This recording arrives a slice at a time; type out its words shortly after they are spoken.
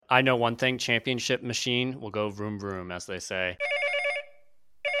I know one thing, championship machine will go vroom vroom, as they say.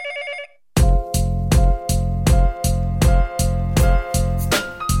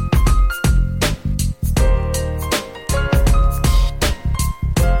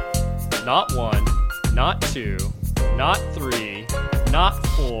 Not one, not two, not three, not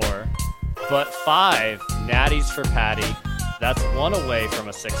four, but 5 natties for Patty. That's one away from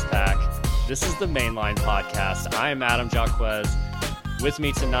a 6-pack. This is the Mainline Podcast. I am Adam Jacquez. With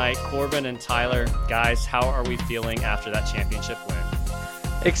me tonight, Corbin and Tyler. Guys, how are we feeling after that championship win?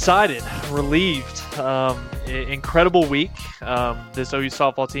 Excited, relieved, incredible week. This OU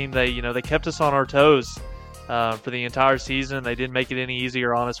softball team, they kept us on our toes for the entire season. They didn't make it any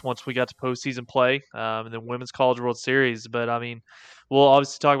easier on us once we got to postseason play and the Women's College World Series. But I mean, we'll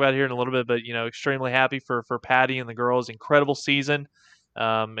obviously talk about it here in a little bit. But extremely happy for Patty and the girls. Incredible season,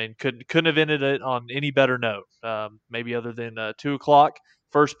 and couldn't have ended it on any better note. Maybe other than 2:00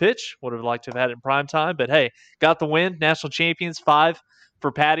 first pitch. Would have liked to have had it in prime time. But hey, got the win. National champions, 5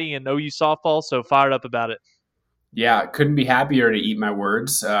 for Patty and OU softball. So fired up about it. Yeah, couldn't be happier to eat my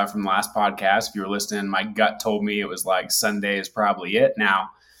words from the last podcast. If you were listening, my gut told me it was like Sunday is probably it. Now,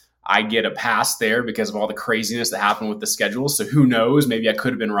 I get a pass there because of all the craziness that happened with the schedules. So who knows? Maybe I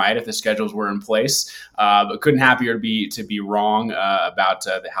could have been right if the schedules were in place. But couldn't happier to be wrong about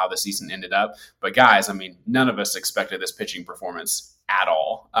how the season ended up. But guys, I mean, none of us expected this pitching performance at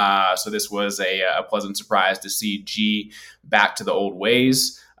all. So this was a pleasant surprise to see G back to the old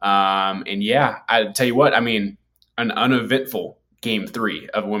ways. And yeah, I tell you what, I mean, an uneventful Game 3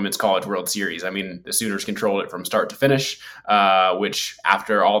 of Women's College World Series. I mean, the Sooners controlled it from start to finish, which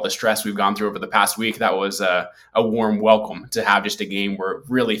after all the stress we've gone through over the past week, that was a warm welcome to have just a game where it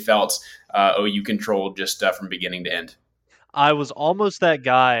really felt OU controlled just from beginning to end. I was almost that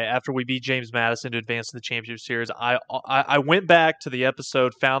guy after we beat James Madison to advance to the championship series. I went back to the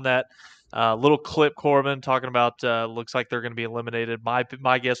episode, found that little clip, Corbin, talking about looks like they're going to be eliminated.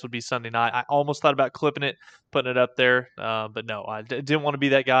 My guess would be Sunday night. I almost thought about clipping it, putting it up there, but no, I didn't want to be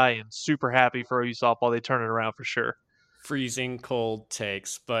that guy, and super happy for OU softball. They turned it around for sure. Freezing cold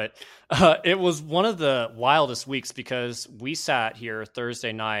takes, but it was one of the wildest weeks because we sat here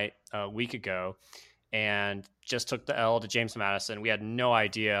Thursday night a week ago and just took the L to James Madison. We had no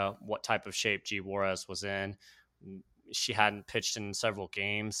idea what type of shape G. Juarez was in. She hadn't pitched in several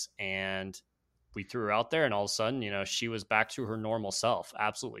games, and we threw her out there, and all of a sudden, she was back to her normal self,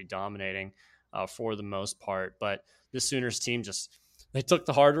 absolutely dominating for the most part. But the Sooners team they took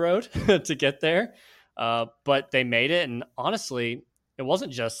the hard road to get there, but they made it. And honestly, it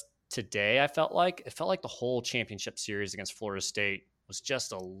wasn't just today. It felt like the whole championship series against Florida State was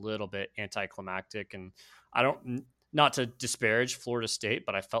just a little bit anticlimactic. And not to disparage Florida State,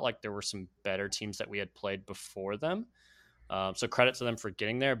 but I felt like there were some better teams that we had played before them. So credit to them for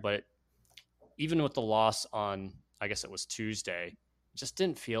getting there. But even with the loss on, I guess it was Tuesday, it just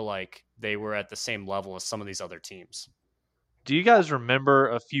didn't feel like they were at the same level as some of these other teams. Do you guys remember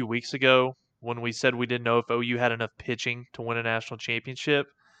a few weeks ago when we said we didn't know if OU had enough pitching to win a national championship?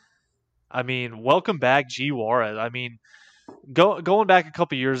 I mean, welcome back, G. Juarez. I mean, going back a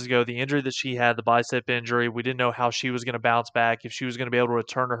couple years ago, the injury that she had, the bicep injury, we didn't know how she was going to bounce back, if she was going to be able to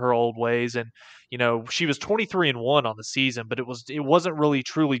return to her old ways. And, she was 23-1 on the season, but it wasn't really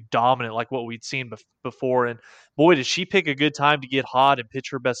truly dominant like what we'd seen before. And boy, did she pick a good time to get hot and pitch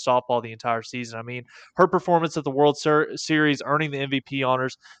her best softball the entire season. I mean, her performance at the World Series, earning the MVP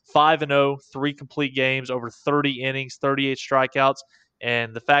honors, 5-0, 3 complete games, over 30 innings, 38 strikeouts.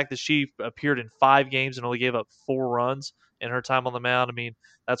 And the fact that she appeared in 5 games and only gave up 4 runs in her time on the mound, I mean,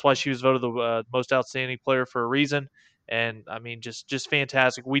 that's why she was voted the most outstanding player for a reason. And I mean, just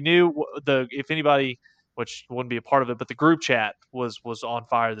fantastic. We knew if anybody, which wouldn't be a part of it, but the group chat was on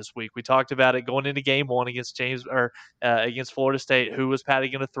fire this week. We talked about it going into Game 1 against against Florida State. Who was Patty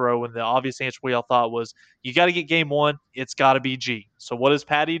going to throw? And the obvious answer we all thought was, you got to get Game 1. It's got to be G. So what does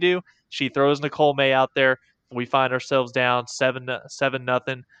Patty do? She throws Nicole May out there. We find ourselves down 7-0,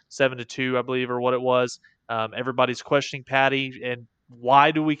 7-2, I believe, or what it was. Everybody's questioning Patty, and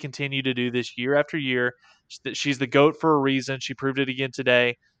why do we continue to do this year after year? She's the GOAT for a reason. She proved it again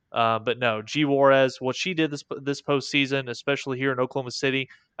today. But no, G. Juarez, what she did this postseason, especially here in Oklahoma City,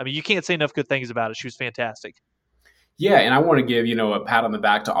 I mean, you can't say enough good things about it. She was fantastic. Yeah, and I want to give, a pat on the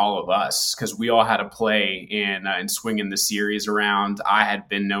back to all of us because we all had a play in swinging the series around. I had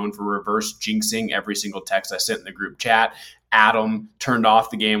been known for reverse jinxing every single text I sent in the group chat. Adam turned off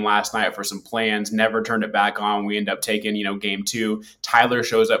the game last night for some plans, never turned it back on. We end up taking, game 2. Tyler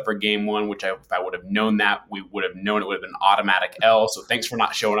shows up for game 1, which if I would have known that, we would have known it would have been an automatic L. So thanks for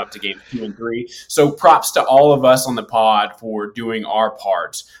not showing up to game 2 and 3. So props to all of us on the pod for doing our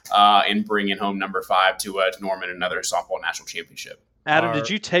part in bringing home number 5 to Norman, another softball national championship. Adam, did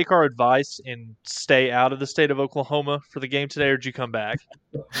you take our advice and stay out of the state of Oklahoma for the game today, or did you come back?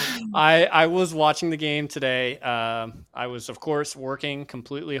 I was watching the game today. I was, of course, working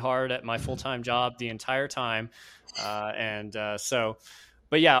completely hard at my full-time job the entire time.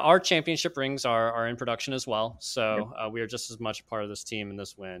 But yeah, our championship rings are in production as well. So we are just as much a part of this team in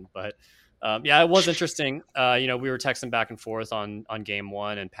this win. But it was interesting. We were texting back and forth on game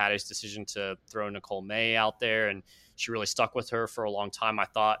 1 and Patty's decision to throw Nicole May out there. And she really stuck with her for a long time. I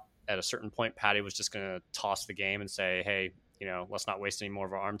thought at a certain point, Patty was just going to toss the game and say, hey, let's not waste any more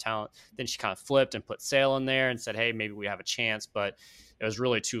of our arm talent. Then she kind of flipped and put Sale in there and said, hey, maybe we have a chance. But it was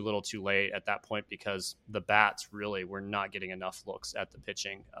really too little too late at that point because the bats really were not getting enough looks at the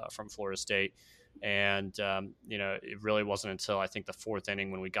pitching from Florida State. And, it really wasn't until I think the 4th inning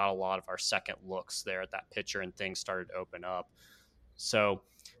when we got a lot of our second looks there at that pitcher and things started to open up. So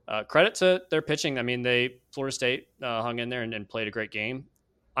credit to their pitching. I mean, Florida State hung in there and played a great game.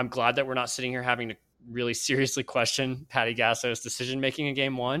 I'm glad that we're not sitting here having to really seriously question Patty Gasso's decision-making in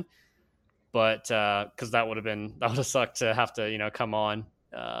game 1, but because that would have sucked to have to, come on,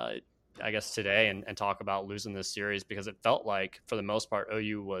 I guess today and talk about losing this series because it felt like for the most part,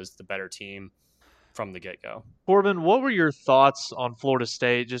 OU was the better team from the get-go. Corbin, what were your thoughts on Florida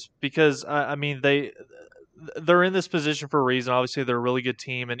State? Just because, they're in this position for a reason. Obviously, they're a really good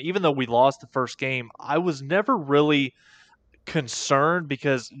team. And even though we lost the first game, I was never really concerned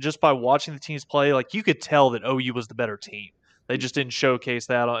because just by watching the teams play, like you could tell that OU was the better team. They just didn't showcase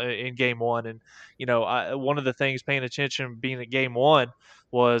that in game 1. And, one of the things paying attention being at game 1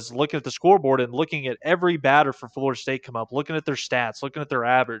 was looking at the scoreboard and looking at every batter for Florida State come up, looking at their stats, looking at their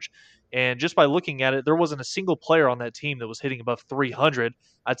average. And just by looking at it, there wasn't a single player on that team that was hitting above 300.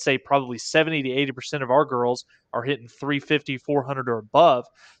 I'd say probably 70 to 80% of our girls are hitting 350, 400 or above.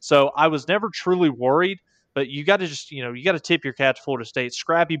 So I was never truly worried. But you got to just, you got to tip your cap to Florida State.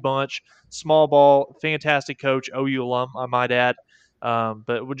 Scrappy bunch, small ball, fantastic coach, OU alum, I might add.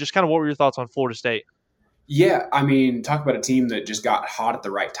 But just kind of what were your thoughts on Florida State? Yeah, I mean, talk about a team that just got hot at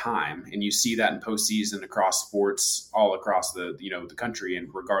the right time, and you see that in postseason across sports all across the country, and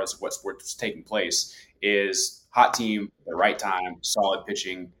regardless of what sports is taking place, is hot team at the right time, solid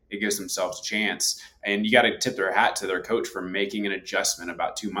pitching. It gives themselves a chance, and you got to tip their hat to their coach for making an adjustment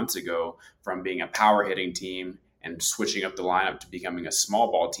about 2 months ago from being a power hitting team and switching up the lineup to becoming a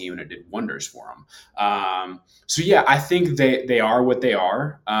small ball team, and it did wonders for them. So yeah, I think they are what they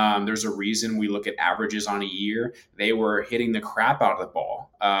are. There's a reason we look at averages on a year. They were hitting the crap out of the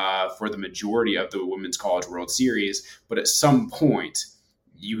ball for the majority of the Women's College World Series, but at some point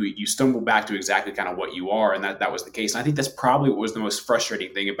you stumble back to exactly kind of what you are, and that was the case. And I think that's probably what was the most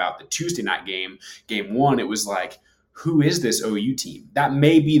frustrating thing about the Tuesday night game 1. It was like, who is this OU team? That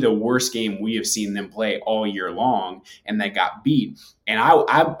may be the worst game we have seen them play all year long, and they got beat. And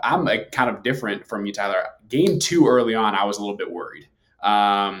I'm kind of different from you, Tyler. Game 2 early on, I was a little bit worried.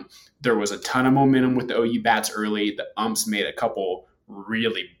 There was a ton of momentum with the OU bats early. The umps made a couple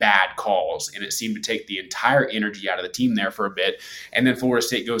really bad calls, and it seemed to take the entire energy out of the team there for a bit. And then Florida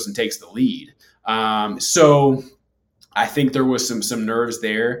State goes and takes the lead. So I think there was some nerves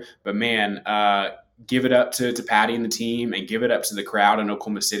there, but man, give it up to Patty and the team, and give it up to the crowd in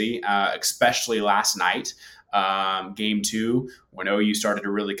Oklahoma City, especially last night. Game 2, when OU started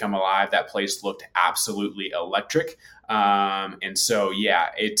to really come alive, that place looked absolutely electric. And so,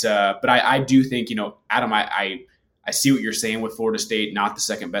 yeah, but I do think, Adam, I see what you're saying with Florida State, not the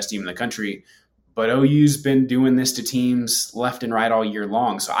second best team in the country, but OU's been doing this to teams left and right all year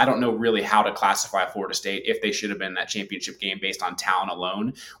long. So I don't know really how to classify Florida State, if they should have been in that championship game based on talent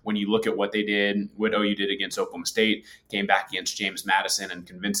alone. When you look at what they did, what OU did against Oklahoma State, came back against James Madison and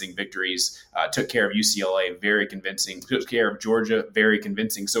convincing victories, took care of UCLA, very convincing, took care of Georgia, very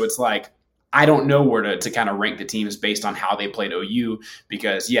convincing. So it's like, I don't know where to kind of rank the teams based on how they played OU,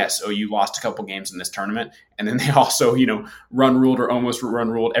 because yes, OU lost a couple games in this tournament, and then they also, run ruled or almost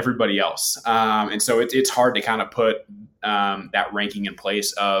run ruled everybody else. And so it's hard to kind of put that ranking in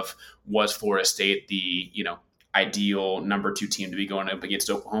place of, was Florida State the, ideal number 2 team to be going up against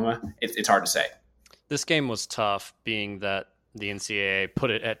Oklahoma? It's hard to say. This game was tough, being that the NCAA put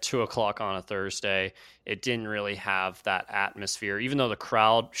it at 2:00 on a Thursday. It didn't really have that atmosphere. Even though the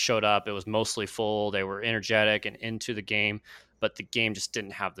crowd showed up, it was mostly full. They were energetic and into the game. but the game just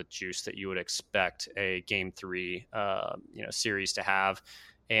didn't have the juice that you would expect a game 3, series to have.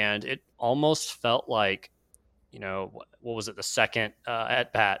 And it almost felt like, what was it? The second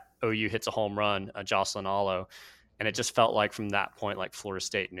at bat, OU hits a home run, Jocelyn Allo. And it just felt like from that point, like Florida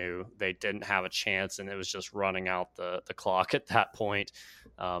State knew they didn't have a chance, and it was just running out the clock at that point.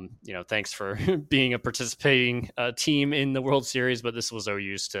 Thanks for being a participating team in the World Series, but this was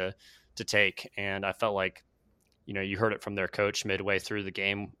OU's to take. And I felt like, you heard it from their coach midway through the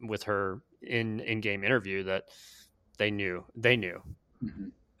game with her in-game interview that they knew. Mm-hmm.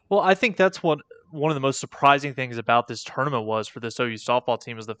 Well, I think that's one of the most surprising things about this tournament was for this OU softball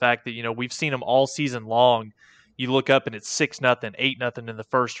team is the fact that, we've seen them all season long. You look up and it's 6-0, 8-0 in the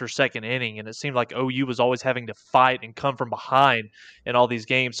first or second inning, and it seemed like OU was always having to fight and come from behind in all these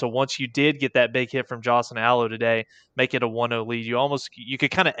games. So once you did get that big hit from Jocelyn Allo today, make it a 1-0 lead, you could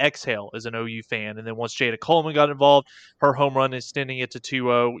kind of exhale as an OU fan. And then once Jada Coleman got involved, her home run extending it to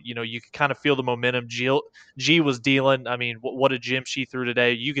 2-0, you could kind of feel the momentum G was dealing. I mean, what a gem she threw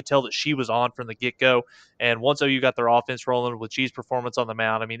today. You could tell that she was on from the get-go. And once OU got their offense rolling with G's performance on the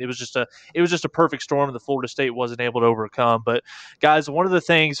mound, I mean, it was just a perfect storm that Florida State wasn't able to overcome. But guys, one of the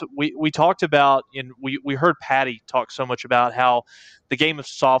things we talked about, and we heard Patty talk so much about how the game of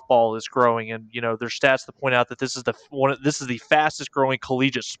softball is growing, and there's stats that point out that this is the fastest growing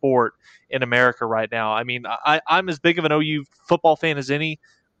collegiate sport in America right now. I mean, I'm as big of an OU football fan as any.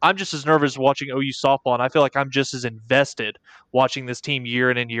 I'm just as nervous watching OU softball, and I feel like I'm just as invested watching this team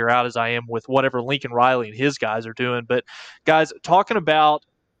year in and year out as I am with whatever Lincoln Riley and his guys are doing. But guys, talking about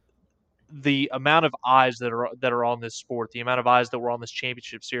the amount of eyes that are on this sport, the amount of eyes that were on this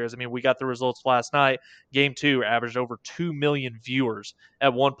championship series. I mean, we got the results last night. Game 2 averaged over 2 million viewers.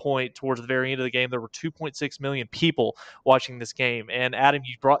 At one point, towards the very end of the game, there were 2.6 million people watching this game. And Adam,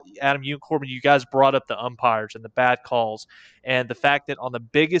 you and Corbin, you guys brought up the umpires and the bad calls, and the fact that on the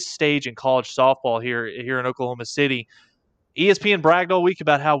biggest stage in college softball here in Oklahoma City, ESPN bragged all week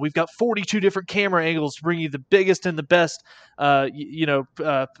about how we've got 42 different camera angles to bring you the biggest and the best,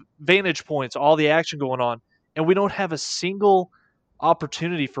 vantage points, all the action going on, and we don't have a single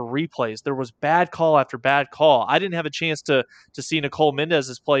opportunity for replays. There was bad call after bad call. I didn't have a chance to see Nicole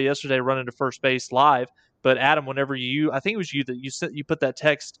Mendez's play yesterday running to first base live, but Adam, whenever I think it was you that you put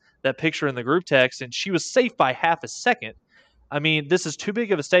that picture in the group text, and she was safe by half a second. I mean, this is too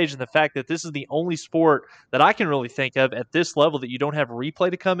big of a stage, and the fact that this is the only sport that I can really think of at this level that you don't have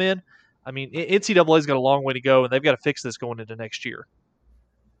replay to come in. I mean, NCAA's got a long way to go, and they've got to fix this going into next year.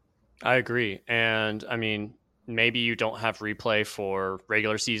 I agree. And I mean, maybe you don't have replay for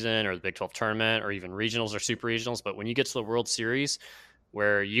regular season or the Big 12 tournament or even regionals or super regionals, but when you get to the World Series,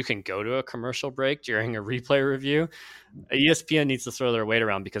 where you can go to a commercial break during a replay review, ESPN needs to throw their weight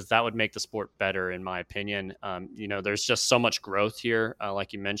around, because that would make the sport better, in my opinion. There's just so much growth here.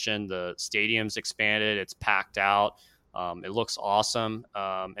 Like you mentioned, the stadium's expanded, it's packed out. It looks awesome,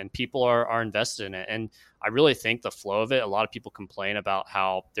 and people are invested in it. And I really think the flow of it, a lot of people complain about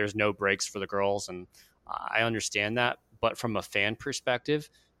how there's no breaks for the girls, and I understand that. But from a fan perspective,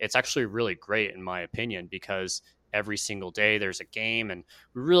 it's actually really great, in my opinion, because every single day there's a game, and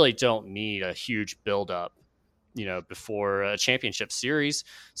we really don't need a huge buildup, before a championship series,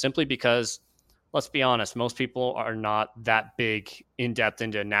 simply because, let's be honest, most people are not that big in depth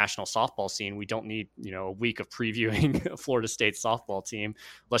into a national softball scene. We don't need, a week of previewing Florida State softball team.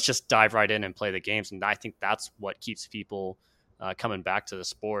 Let's just dive right in and play the games. And I think that's what keeps people coming back to the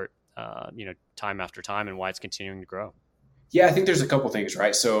sport, time after time, and why it's continuing to grow. Yeah, I think there's a couple things,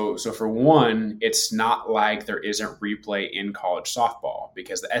 right? So for one, it's not like there isn't replay in college softball,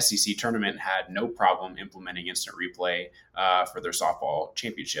 because the SEC tournament had no problem implementing instant replay for their softball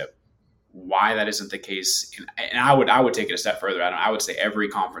championship. Why that isn't the case, and I would take it a step further, Adam. I would say every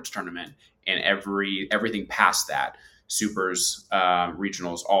conference tournament and everything past that, supers,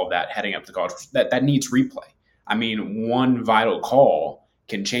 regionals, all of that, heading up to college, that needs replay. I mean, one vital call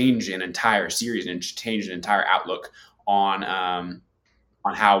can change an entire series and change an entire outlook on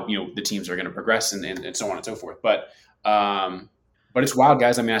how the teams are going to progress and so on and so forth. But it's wild,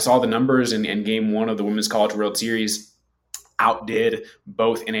 guys. I mean, I saw the numbers in game 1 of the Women's College World Series outdid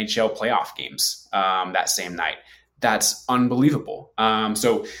both NHL playoff games that same night. That's unbelievable.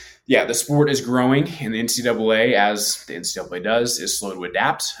 So yeah, the sport is growing, and the NCAA, as the NCAA does, is slow to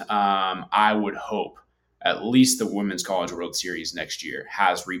adapt. I would hope at least the Women's College World Series next year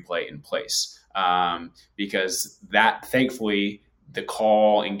has replay in place. Because that, thankfully, the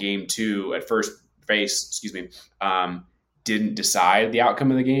call in game 2 at first base, didn't decide the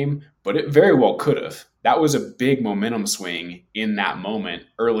outcome of the game, but it very well could have. that was a big momentum swing in that moment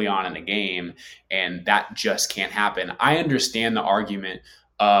early on in the game, and that just can't happen. I understand the argument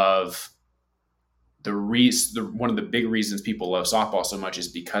of one of the big reasons people love softball so much is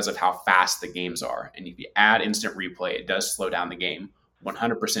because of how fast the games are. And if you add instant replay, it does slow down the game.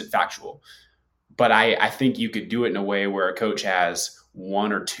 100% factual. But I think you could do it in a way where a coach has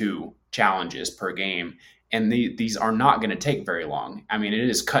one or two challenges per game. And these are not going to take very long. I mean, it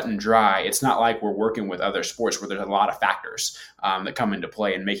is cut and dry. It's not like we're working with other sports where there's a lot of factors that come into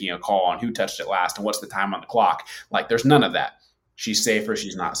play in making a call on who touched it last and what's the time on the clock. Like, there's none of that. She's safe or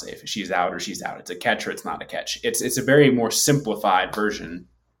she's not safe. She's out or she's out. It's a catch or it's not a catch. It's a very more simplified version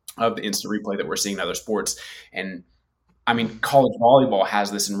of the instant replay that we're seeing in other sports. And I mean, college volleyball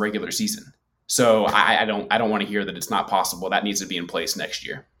has this in regular season. So I don't want to hear that it's not possible. That needs to be in place next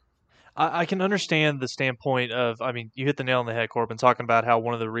year. I can understand the standpoint of, I mean, you hit the nail on the head, Corbin, talking about how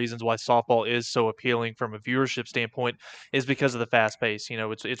one of the reasons why softball is so appealing from a viewership standpoint is because of the fast pace.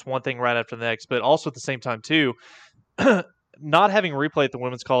 It's one thing right after the next, but also at the same time too, not having replay at the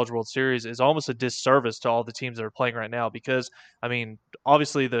Women's College World Series is almost a disservice to all the teams that are playing right now because, I mean,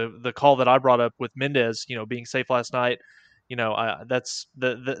 obviously the call that I brought up with Mendez, being safe last night, that's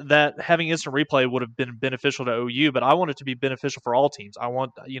that having instant replay would have been beneficial to OU, but I want it to be beneficial for all teams. I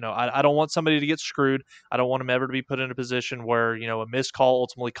want, I don't want somebody to get screwed. I don't want them ever to be put in a position where, a missed call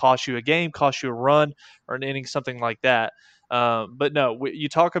ultimately costs you a game, costs you a run or an inning, something like that. But no, you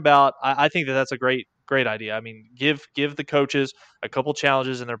talk about. I think that's a great idea. I mean, give the coaches a couple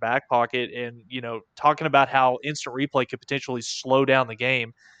challenges in their back pocket, and talking about how instant replay could potentially slow down the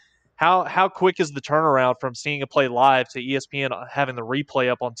game. How quick is the turnaround from seeing a play live to ESPN having the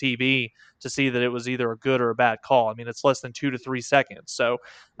replay up on TV to see that it was either a good or a bad call? I mean, it's less than 2 to 3 seconds. So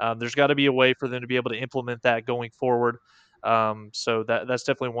there's got to be a way for them to be able to implement that going forward. So that's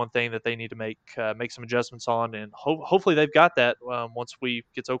definitely one thing that they need to make some adjustments on, and hopefully they've got that once we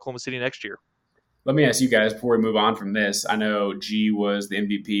get to Oklahoma City next year. Let me ask you guys before we move on from this. I know G was the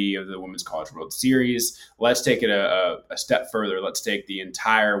MVP of the Women's College World Series. Let's take it a step further. Let's take the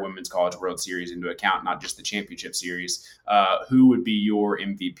entire Women's College World Series into account, not just the championship series. Who would be your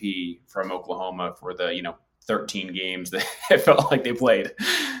MVP from Oklahoma for the 13 games that it felt like they played?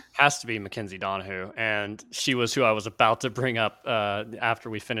 Has to be Mackenzie Donahue, and she was who I was about to bring up after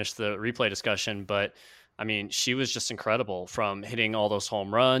we finished the replay discussion. But I mean, she was just incredible from hitting all those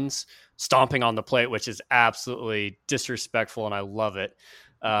home runs, stomping on the plate, which is absolutely disrespectful, and I love it.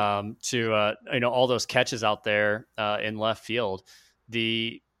 To all those catches out there in left field,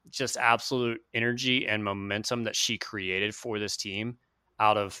 the just absolute energy and momentum that she created for this team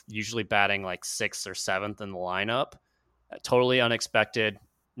out of usually batting like 6th or 7th in the lineup, totally unexpected.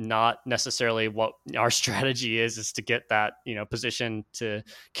 Not necessarily what our strategy is to get that, position to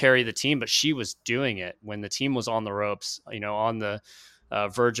carry the team, but she was doing it when the team was on the ropes, on the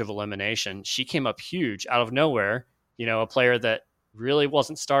verge of elimination. She came up huge out of nowhere, a player that really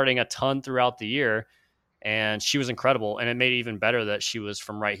wasn't starting a ton throughout the year. And she was incredible. And it made it even better that she was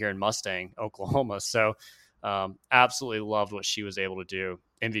from right here in Mustang, Oklahoma. So absolutely loved what she was able to do.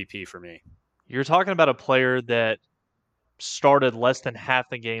 MVP for me. You're talking about a player that started less than half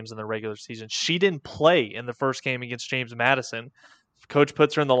the games in the regular season. She didn't play in the first game against James Madison. Coach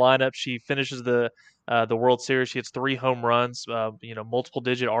puts her in the lineup. She finishes the World Series. She hits 3 home runs, multiple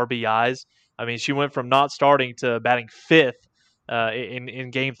digit RBIs. I mean, she went from not starting to batting 5th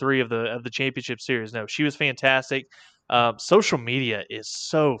in Game 3 of the championship series. No, she was fantastic. Social media is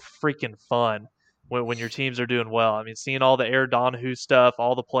so freaking fun when your teams are doing well. I mean, seeing all the Air Donahue stuff,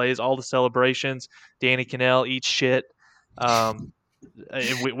 all the plays, all the celebrations. Danny Cannell eats shit.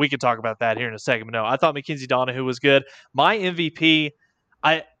 We could talk about that here in a second. But no, I thought Mackenzie Donahue was good. My MVP,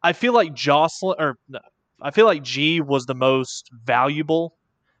 I feel like I feel like G was the most valuable.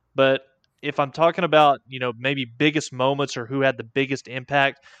 But if I'm talking about, maybe biggest moments or who had the biggest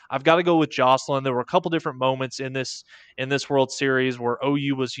impact, I've got to go with Jocelyn. There were a couple different moments in this World Series where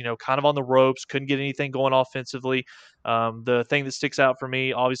OU was, kind of on the ropes, couldn't get anything going offensively. The thing that sticks out for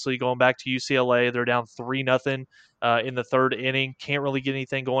me, obviously going back to UCLA, they're down 3-0 in the 3rd inning, can't really get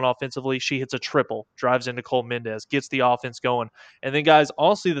anything going offensively. She hits a triple, drives into Cole Mendez, gets the offense going. And then, guys,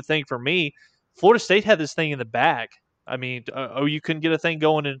 honestly, the thing for me, Florida State had this thing in the bag. I mean, OU couldn't get a thing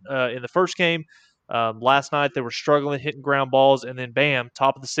going in the first game. Last night they were struggling hitting ground balls, and then bam,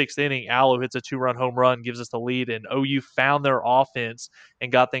 top of the 6th inning, Allo hits a 2-run home run, gives us the lead, and OU found their offense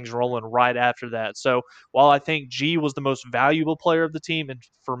and got things rolling right after that. So while I think G was the most valuable player of the team, and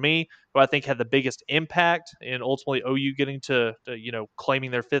for me, who I think had the biggest impact in ultimately OU getting to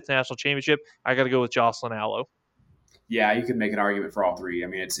claiming their 5th national championship, I got to go with Jocelyn Allo. Yeah, you could make an argument for all three. I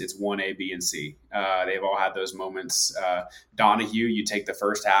mean, it's 1A, B, and C. They've all had those moments. Donahue, you take the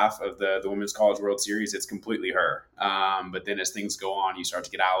first half of the Women's College World Series, it's completely her. But then as things go on, you start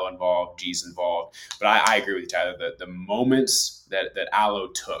to get Allo involved, G's involved. But I agree with you, Tyler. The moments that Allo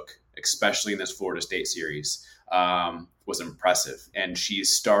took, especially in this Florida State series, was impressive. And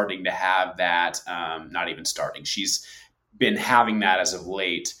she's starting to have that, not even starting, she's been having that as of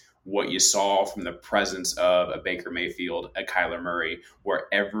late, what you saw from the presence of a Baker Mayfield, a Kyler Murray, where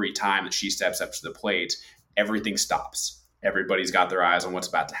every time that she steps up to the plate, everything stops. Everybody's got their eyes on what's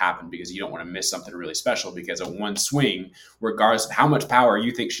about to happen because you don't want to miss something really special, because at one swing, regardless of how much power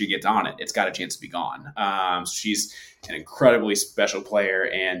you think she gets on it, it's got a chance to be gone. So she's an incredibly special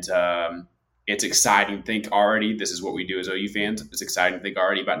player, and it's exciting to think already. This is what we do as OU fans. It's exciting to think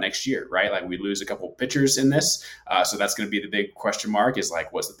already about next year, right? Like, we lose a couple pitchers in this. So that's going to be the big question mark, is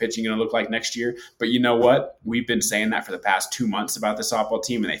like, what's the pitching going to look like next year? But you know what? We've been saying that for the past 2 months about the softball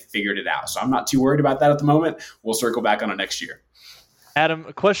team, and they figured it out. So I'm not too worried about that at the moment. We'll circle back on it next year. Adam,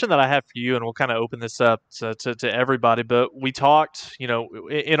 a question that I have for you, and we'll kind of open this up to everybody, but we talked, in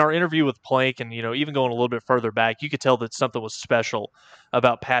our interview with Plank, and, even going a little bit further back, you could tell that something was special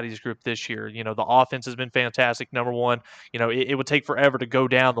about Patty's group this year. The offense has been fantastic, number one. It would take forever to go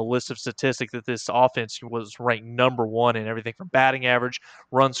down the list of statistics that this offense was ranked number one in, everything from batting average,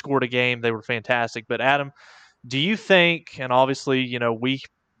 runs scored a game. They were fantastic. But Adam, do you think, and obviously,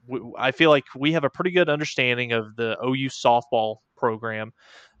 I feel like we have a pretty good understanding of the OU softball program,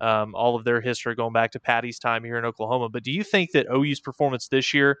 all of their history going back to Patty's time here in Oklahoma. But do you think that OU's performance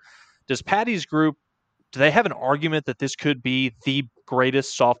this year, does Patty's group, do they have an argument that this could be the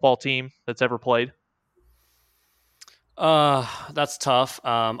greatest softball team that's ever played? That's tough.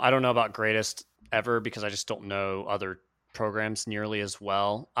 I don't know about greatest ever, because I just don't know other programs nearly as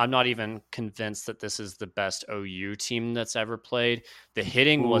well. I'm not even convinced that this is the best OU team that's ever played. The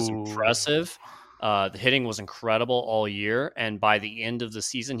hitting was impressive. The hitting was incredible all year. And by the end of the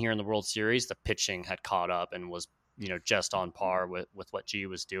season here in the World Series, the pitching had caught up and was, just on par with what G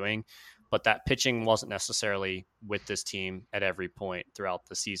was doing. But that pitching wasn't necessarily with this team at every point throughout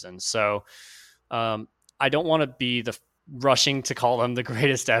the season. So I don't want to be rushing to call them the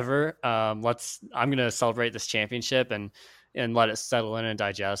greatest ever. I'm going to celebrate this championship and let it settle in and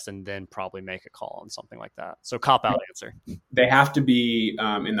digest, and then probably make a call on something like that. So cop out answer. They have to be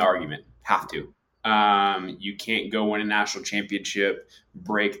in the argument. Have to. You can't go win a national championship,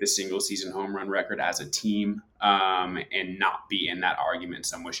 break the single season home run record as a team, and not be in that argument in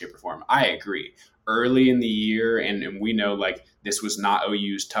some way, shape, or form. I agree. Early in the year, and we know, like, this was not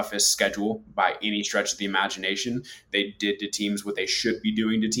OU's toughest schedule by any stretch of the imagination. They did to teams what they should be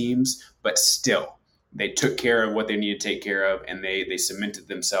doing to teams, but still, they took care of what they needed to take care of, and they cemented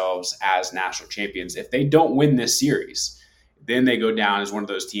themselves as national champions. If they don't win this series, then they go down as one of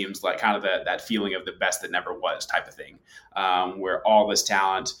those teams, like kind of that feeling of the best that never was type of thing, where all this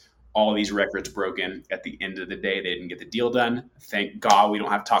talent, all these records broken, at the end of the day, they didn't get the deal done. Thank God we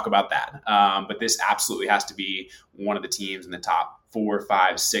don't have to talk about that. But this absolutely has to be one of the teams in the top 4,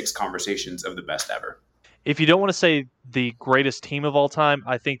 5, 6 conversations of the best ever. If you don't want to say the greatest team of all time,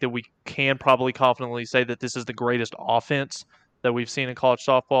 I think that we can probably confidently say that this is the greatest offense that we've seen in college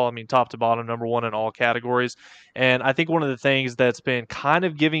softball. I mean, top to bottom, number one in all categories. And I think one of the things that's been kind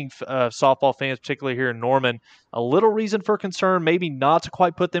of giving softball fans, particularly here in Norman, a little reason for concern, maybe not to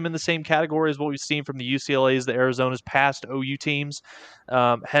quite put them in the same category as what we've seen from the UCLA's, the Arizona's past OU teams,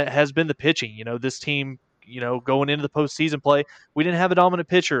 has been the pitching. This team, going into the postseason play, we didn't have a dominant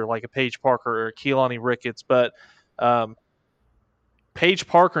pitcher like a Paige Parker or Keelani Ricketts, but Paige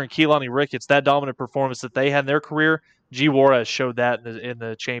Parker and Keelani Ricketts, that dominant performance that they had in their career, G. Juarez showed that in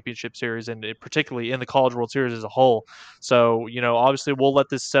the championship series, and particularly in the College World Series as a whole. So, obviously we'll let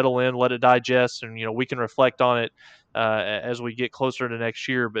this settle in, let it digest, and, we can reflect on it as we get closer to next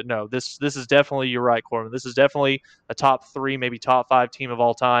year. But no, this is definitely, you're right, Corbin. This is definitely a top 3, maybe top 5 team of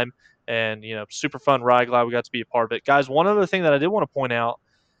all time. And, super fun ride. Glad we got to be a part of it. Guys, one other thing that I did want to point out,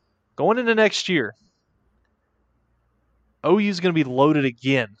 going into next year, OU is going to be loaded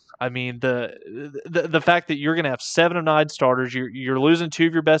again. I mean, the fact that you're going to have 7 of 9 starters, you're losing 2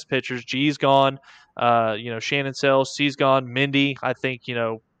 of your best pitchers. G's gone, Shannon Sells, C's gone, Mindy. I think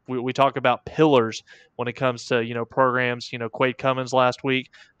we talk about pillars when it comes to programs. Quade Cummins last week,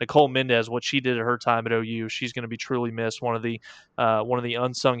 Nicole Mendez, what she did at her time at OU, she's going to be truly missed. One of the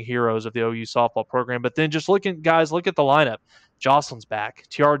unsung heroes of the OU softball program. But then just look at the lineup. Jocelyn's back.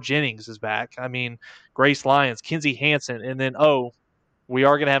 Tiara Jennings is back. I mean, Grace Lyons, Kinsey Hansen, and then We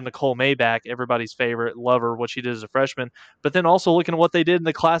are going to have Nicole May back, everybody's favorite. Love her, what she did as a freshman. But then also looking at what they did in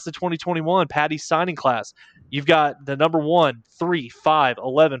the class of 2021, Patty's signing class. You've got the number 1, 3, 5,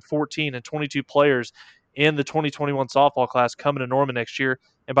 11, 14, and 22 players in the 2021 softball class coming to Norman next year.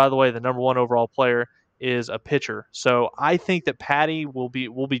 And by the way, the number 1 overall player is a pitcher. So I think that Patty will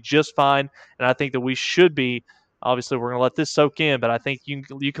be just fine, and I think that we should be. Obviously, we're going to let this soak in, but I think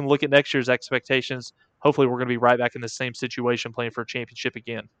you can look at next year's expectations. Hopefully, we're going to be right back in the same situation, playing for a championship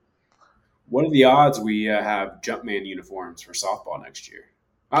again. What are the odds we have Jumpman uniforms for softball next year?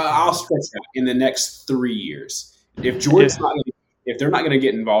 I'll stretch that in the next 3 years. If Georgia's if they're not going to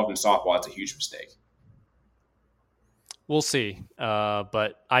get involved in softball, it's a huge mistake. We'll see.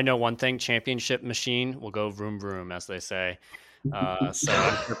 But I know one thing: championship machine will go vroom vroom, as they say. So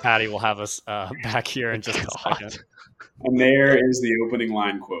I'm sure Patty will have us back here in just a second. And there is the opening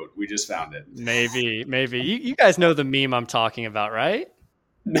line quote. We just found it. Maybe. You guys know the meme I'm talking about, right?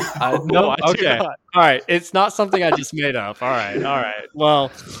 No, I do not. All right. It's not something I just made up. All right.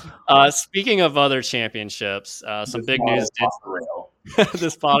 Well, speaking of other championships, some big news.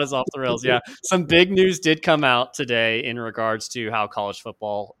 This pod is off the rails. Yeah. Some big news did come out today in regards to how college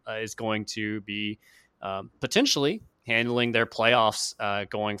football is going to be potentially handling their playoffs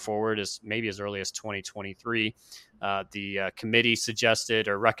going forward as early as 2023. The committee suggested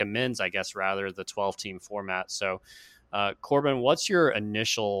or recommends, I guess, rather, the 12-team format. So, Corbin, what's your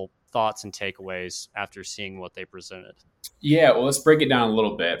initial thoughts and takeaways after seeing what they presented? Yeah, well, let's break it down a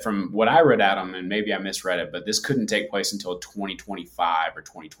little bit. From what I read, Adam, and maybe I misread it, but this couldn't take place until 2025 or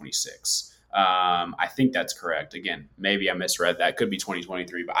 2026. I think that's correct. Again, maybe I misread that. Could be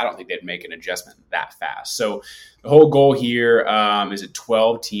 2023, but I don't think they'd make an adjustment that fast. So the whole goal here is a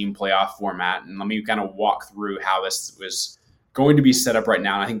 12-team playoff format. And let me kind of walk through how this was going to be set up right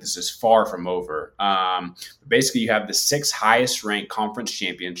now. And I think this is far from over. Basically, you have the 6 highest ranked conference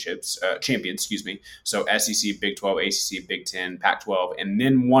champions. So SEC, Big 12, ACC, Big 10, Pac-12, and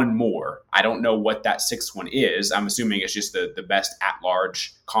then one more. I don't know what that 6th one is. I'm assuming it's just the best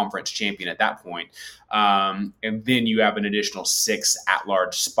at-large conference champion at that point. And then you have an additional 6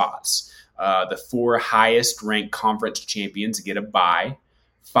 at-large spots. The 4 highest ranked conference champions get a bye.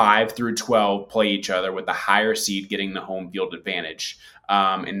 5 through 12 play each other, with the higher seed getting the home field advantage.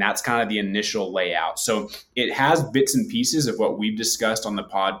 And that's kind of the initial layout. So it has bits and pieces of what we've discussed on the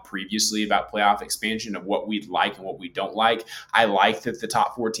pod previously about playoff expansion, of what we like and what we don't like. I like that the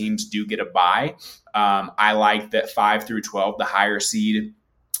top 4 teams do get a bye. I like that 5 through 12, the higher seed,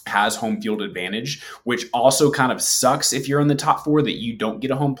 has home field advantage, which also kind of sucks if you're in the top 4 that you don't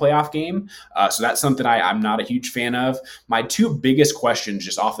get a home playoff game. So that's something I'm not a huge fan of. My 2 biggest questions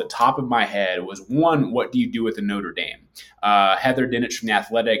just off the top of my head was, one, what do you do with the Notre Dame? Heather Dinich from The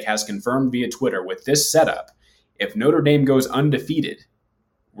Athletic has confirmed via Twitter, with this setup, if Notre Dame goes undefeated,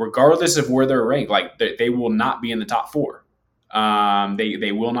 regardless of where they're ranked, like they will not be in the top 4.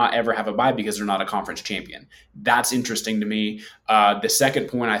 They will not ever have a bye because they're not a conference champion. That's interesting to me. The second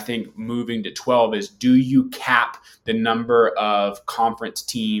point, I think, moving to 12 is, do you cap the number of conference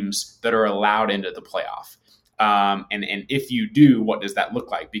teams that are allowed into the playoff? And if you do, what does that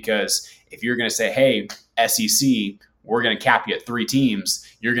look like? Because if you're going to say, hey, SEC, we're going to cap you at 3 teams,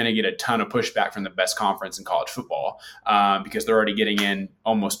 you're going to get a ton of pushback from the best conference in college football because they're already getting in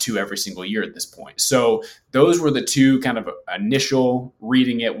almost 2 every single year at this point. So those were the 2 kind of initial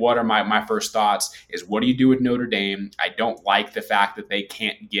reading it. What are my first thoughts is, what do you do with Notre Dame? I don't like the fact that they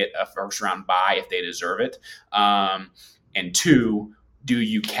can't get a first round bye if they deserve it. And 2, do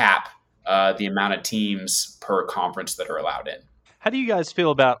you cap the amount of teams per conference that are allowed in? How do you guys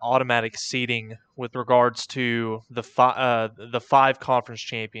feel about automatic seeding with regards to the 5 conference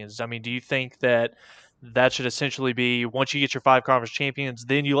champions? I mean, do you think that should essentially be, once you get your 5 conference champions,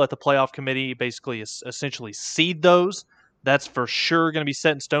 then you let the playoff committee basically essentially seed those? That's for sure going to be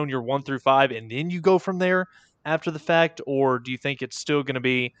set in stone, your 1 through 5, and then you go from there after the fact? Or do you think it's still going to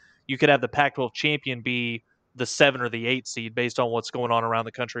be, you could have the Pac-12 champion be the 7 or the 8 seed based on what's going on around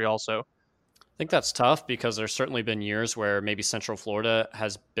the country also? I think that's tough because there's certainly been years where maybe Central Florida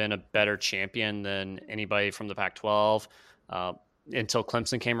has been a better champion than anybody from the Pac-12. Until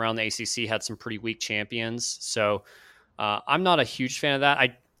Clemson came around, the ACC had some pretty weak champions. So I'm not a huge fan of that.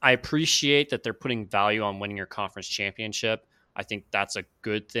 I appreciate that they're putting value on winning your conference championship. I think that's a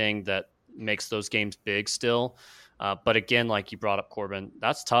good thing that makes those games big still. But again, like you brought up, Corbin,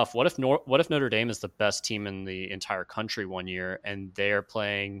 that's tough. What if Notre Dame is the best team in the entire country one year and they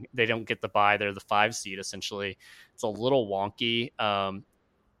don't get the bye, they're the 5 seed essentially? It's a little wonky.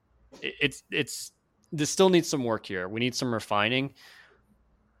 This still needs some work here. We need some refining.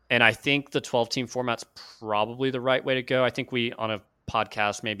 And I think the 12-team format's probably the right way to go. I think we, on a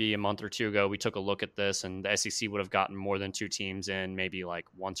podcast maybe a month or two ago, we took a look at this, and the SEC would have gotten more than 2 teams in maybe like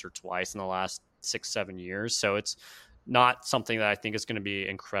once or twice in the last 6-7 years. So it's not something that I think is going to be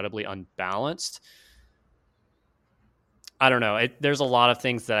incredibly unbalanced. I don't know. There's a lot of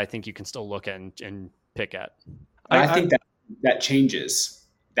things that I think you can still look at and pick at. But I think that changes.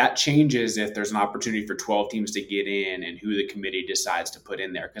 That changes if there's an opportunity for 12 teams to get in and who the committee decides to put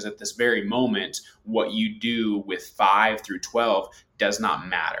in there. Because at this very moment, what you do with 5 through 12 does not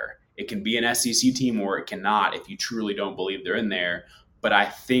matter. It can be an SEC team or it cannot if you truly don't believe they're in there. But I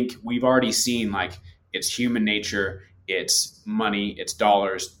think we've already seen, like, it's human nature, it's money, it's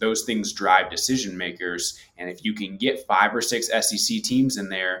dollars. Those things drive decision makers. And if you can get 5 or 6 SEC teams in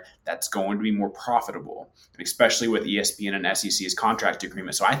there, that's going to be more profitable, especially with ESPN and SEC's contract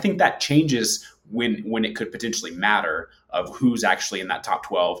agreement. So I think that changes when it could potentially matter of who's actually in that top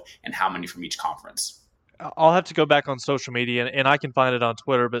 12 and how many from each conference. I'll have to go back on social media, and I can find it on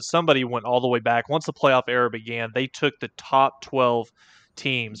Twitter, but somebody went all the way back. Once the playoff era began, they took the top 12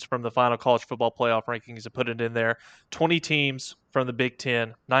 teams from the final college football playoff rankings and put it in there. 20 teams from the Big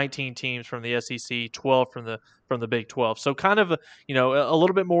Ten, 19 teams from the SEC, 12 from the Big 12. So kind of a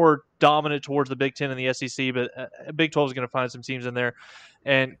little bit more dominant towards the Big Ten and the SEC, but Big 12 is going to find some teams in there.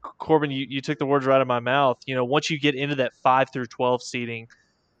 And Corbin, you took the words right out of my mouth. Once you get into that 5 through 12 seeding,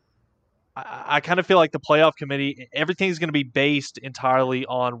 I kind of feel like the playoff committee, everything's going to be based entirely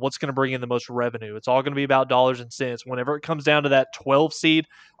on what's going to bring in the most revenue. It's all going to be about dollars and cents. Whenever it comes down to that 12 seed,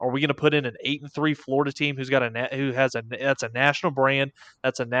 are we going to put in an 8-3 Florida team that's a national brand,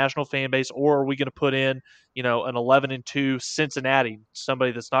 that's a national fan base, or are we going to put in an 11-2 Cincinnati,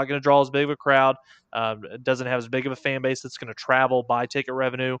 somebody that's not going to draw as big of a crowd, doesn't have as big of a fan base, that's going to travel, buy ticket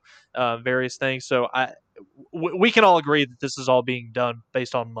revenue, various things. So we can all agree that this is all being done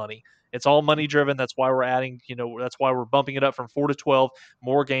based on money. It's all money driven. That's why we're adding, that's why we're bumping it up from 4 to 12,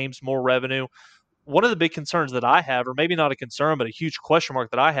 more games, more revenue. One of the big concerns that I have, or maybe not a concern, but a huge question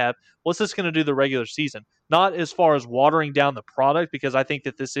mark that I have, what's this going to do the regular season? Not as far as watering down the product, because I think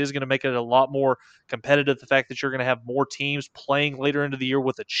that this is going to make it a lot more competitive. The fact that you're going to have more teams playing later into the year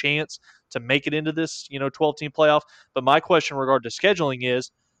with a chance to make it into this, 12-team playoff. But my question in regard to scheduling is,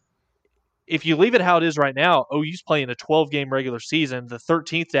 if you leave it how it is right now, OU's playing a 12-game regular season. The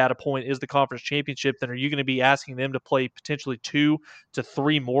 13th data point is the conference championship. Then are you going to be asking them to play potentially 2 to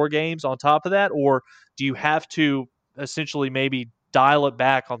 3 more games on top of that? Or do you have to essentially maybe dial it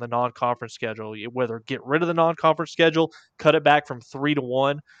back on the non-conference schedule, whether get rid of the non-conference schedule, cut it back from 3 to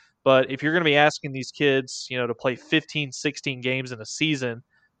 1? But if you're going to be asking these kids, to play 15, 16 games in a season,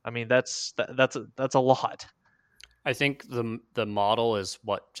 I mean, that's a lot. I think the model is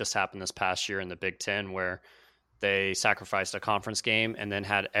what just happened this past year in the Big Ten, where they sacrificed a conference game and then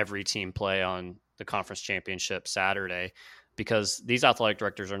had every team play on the conference championship Saturday, because these athletic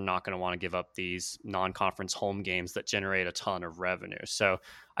directors are not going to want to give up these non-conference home games that generate a ton of revenue. So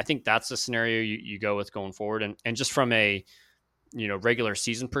I think that's the scenario you go with going forward. And just from a regular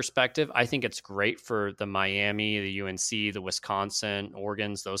season perspective, I think it's great for the Miami, the UNC, the Wisconsin,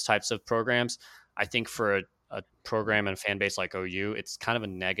 Oregons, those types of programs. I think for a program and fan base like OU, it's kind of a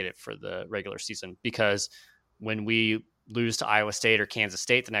negative for the regular season, because when we lose to Iowa State or Kansas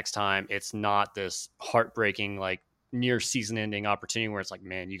State the next time, it's not this heartbreaking, like near season ending opportunity where it's like,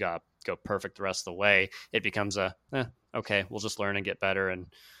 man, you got to go perfect the rest of the way. It becomes okay, we'll just learn and get better, and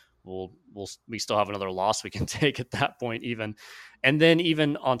we still have another loss we can take at that point even. And then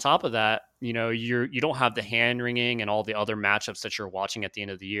even on top of that, you don't have the hand wringing and all the other matchups that you're watching at the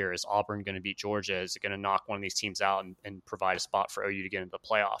end of the year. Is Auburn going to beat Georgia? Is it going to knock one of these teams out and provide a spot for OU to get into the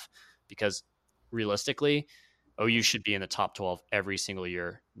playoff? Because realistically, OU should be in the top 12 every single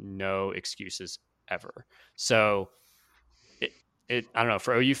year. No excuses ever. So I don't know,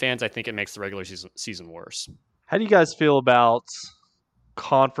 for OU fans, I think it makes the regular season worse. How do you guys feel about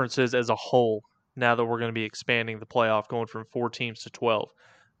conferences as a whole now that we're going to be expanding the playoff, going from 4 teams to 12?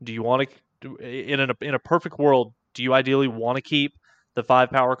 Do you want to, in a perfect world, do you ideally want to keep the 5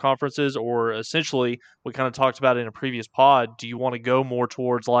 power conferences, or essentially, we kind of talked about it in a previous pod, do you want to go more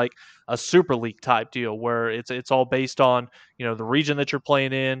towards like a Super League type deal where it's all based on, the region that you're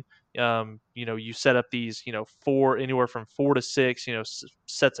playing in? You set up these, anywhere from 4 to 6,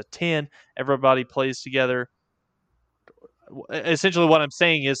 sets of 10, everybody plays together. Essentially what I'm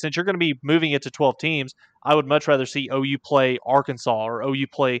saying is, since you're going to be moving it to 12 teams, I would much rather see OU play Arkansas, or OU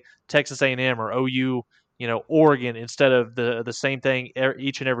play Texas A&M, or OU, Oregon, instead of the same thing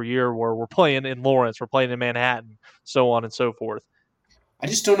each and every year where we're playing in Lawrence, we're playing in Manhattan, so on and so forth. I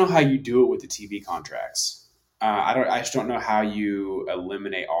just don't know how you do it with the TV contracts. I just don't know how you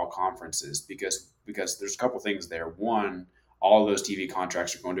eliminate all conferences, because there's a couple things there. One, all of those TV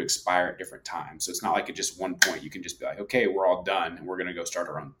contracts are going to expire at different times. So it's not like at just one point you can just be like, okay, we're all done and we're going to go start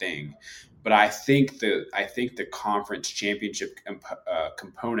our own thing. But I think the conference championship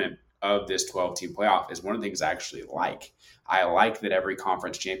component of this 12-team playoff is one of the things I actually like. I like that every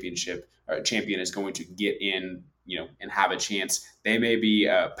conference championship or champion is going to get in, and have a chance. They may be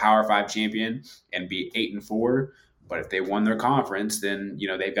a Power 5 champion and be 8-4, but if they won their conference, then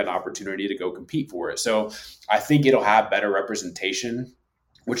they've got an opportunity to go compete for it. So I think it'll have better representation,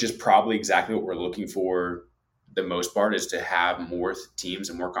 which is probably exactly what we're looking for. The most part is to have more teams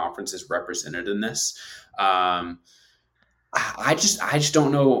and more conferences represented in this. I just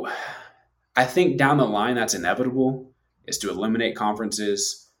don't know. I think down the line that's inevitable, is to eliminate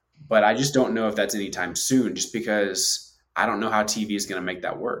conferences, but I just don't know if that's anytime soon, just because I don't know how TV is going to make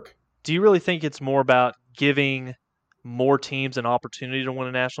that work. Do you really think it's more about giving more teams an opportunity to win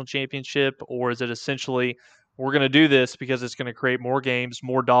a national championship, or is it essentially we're going to do this because it's going to create more games,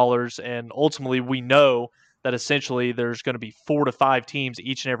 more dollars, and ultimately we know that essentially there's going to be 4 to 5 teams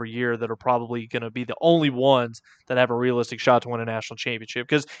each and every year that are probably going to be the only ones that have a realistic shot to win a national championship?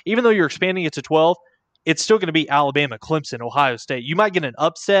 Because even though you're expanding it to 12, it's still going to be Alabama, Clemson, Ohio State. You might get an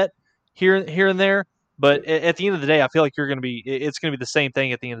upset here and there, but at the end of the day, I feel like it's going to be the same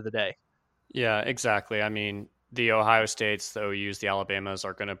thing at the end of the day. Yeah, exactly. I mean, the Ohio States, the OUs, the Alabamas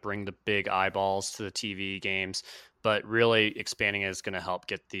are going to bring the big eyeballs to the TV games, but really expanding it is going to help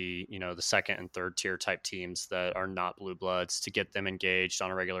get the second and third tier type teams that are not blue bloods, to get them engaged on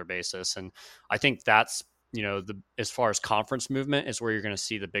a regular basis. And I think that's, as far as conference movement is where you're going to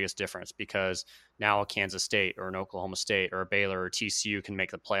see the biggest difference, because now a Kansas State or an Oklahoma State or a Baylor or TCU can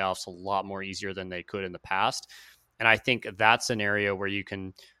make the playoffs a lot more easier than they could in the past. And I think that's an area where you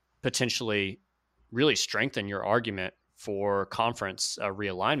can potentially really strengthen your argument for conference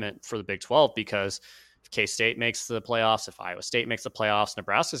realignment for the Big 12, because if K-State makes the playoffs, if Iowa State makes the playoffs,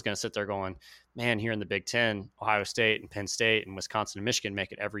 Nebraska's going to sit there going, man, here in the Big 10, Ohio State and Penn State and Wisconsin and Michigan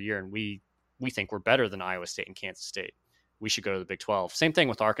make it every year, and we think we're better than Iowa State and Kansas State. We should go to the Big 12. Same thing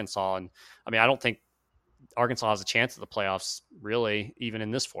with Arkansas. And I mean, I don't think Arkansas has a chance at the playoffs, really, even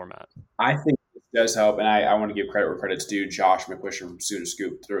in this format. I think this does help, and I want to give credit where credit's due. Josh McWisher from Sooner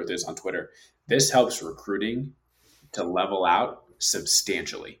Scoop threw this on Twitter. This helps recruiting to level out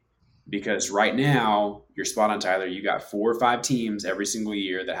substantially, because right now, you're spot on, Tyler. You got 4 or 5 teams every single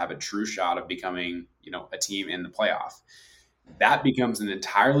year that have a true shot of becoming, a team in the playoff. That becomes an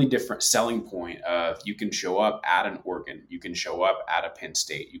entirely different selling point of you can show up at an Oregon, you can show up at a Penn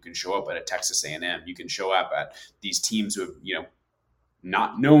State, you can show up at a Texas A&M, you can show up at these teams who have,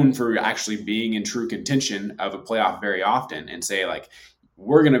 not known for actually being in true contention of a playoff very often, and say, like,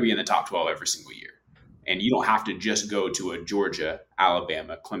 we're going to be in the top 12 every single year. And you don't have to just go to a Georgia,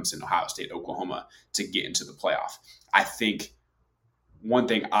 Alabama, Clemson, Ohio State, Oklahoma to get into the playoff. I think one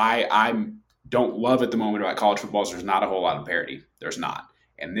thing I don't love at the moment about college football is there's not a whole lot of parity. There's not.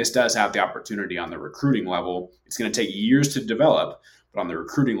 And this does have the opportunity on the recruiting level. It's going to take years to develop, but on the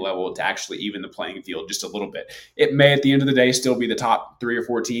recruiting level to actually even the playing field just a little bit. It may at the end of the day still be the top 3 or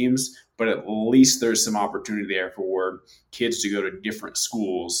 4 teams, but at least there's some opportunity there for kids to go to different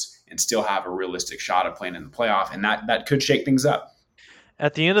schools and still have a realistic shot of playing in the playoff. And that could shake things up.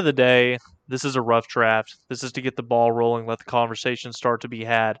 At the end of the day, this is a rough draft. This is to get the ball rolling, let the conversation start to be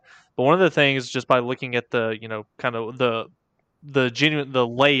had. But one of the things, just by looking at the, kind of the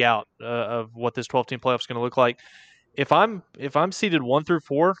layout of what this 12-team playoff is going to look like, if I'm seeded 1 through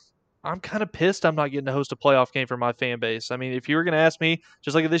 4, I'm kind of pissed I'm not getting to host a playoff game for my fan base. I mean, if you were going to ask me,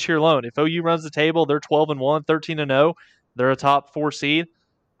 just like this year alone, if OU runs the table, they're 12-1, 13-0, they're a top 4 seed.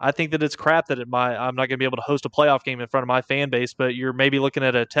 I think that it's crap that I'm not going to be able to host a playoff game in front of my fan base, but you're maybe looking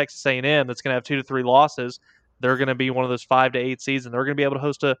at a Texas A&M that's going to have 2 to 3 losses. They're going to be one of those 5 to 8 seeds, and they're going to be able to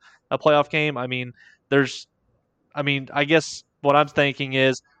host a playoff game. I mean, I guess what I'm thinking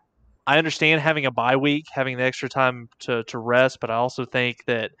is I understand having a bye week, having the extra time to rest, but I also think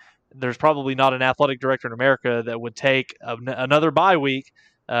that there's probably not an athletic director in America that would take another bye week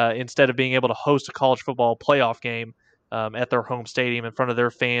instead of being able to host a college football playoff game at their home stadium in front of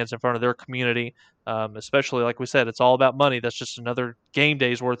their fans, in front of their community. Especially, like we said, it's all about money. That's just another game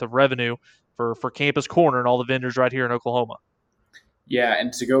day's worth of revenue for Campus Corner and all the vendors right here in Oklahoma. Yeah,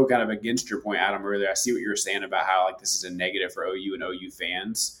 and to go kind of against your point, Adam, earlier, I see what you were saying about how like this is a negative for OU and OU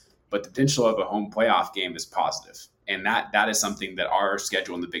fans, but the potential of a home playoff game is positive. And that is something that our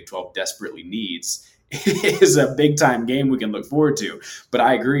schedule in the Big 12 desperately needs. It is a big-time game we can look forward to. But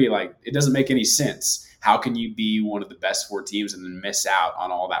I agree, like, it doesn't make any sense. How can you be one of the best 4 teams and then miss out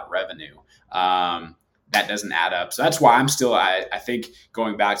on all that revenue? that doesn't add up. So that's why I'm still, I think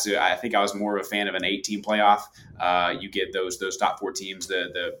going back to, I think I was more of a fan of an 8-team playoff. You get those top 4 teams,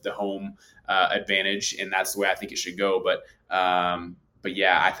 the home advantage, and that's the way I think it should go. But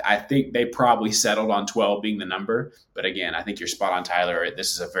yeah, I think they probably settled on 12 being the number. But again, I think you're spot on, Tyler.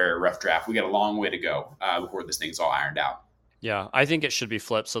 This is a very rough draft. We got a long way to go before this thing's all ironed out. Yeah, I think it should be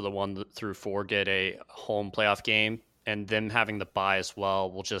flipped so the 1 through 4 get a home playoff game, and them having the bye as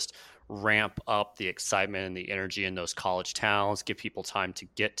well will just ramp up the excitement and the energy in those college towns, give people time to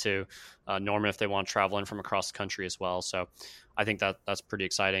get to Norman if they want to travel in from across the country as well. So I think that's pretty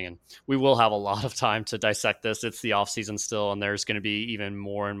exciting, and we will have a lot of time to dissect this. It's the off season still, and there's going to be even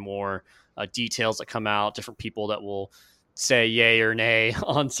more and more details that come out, different people that will say yay or nay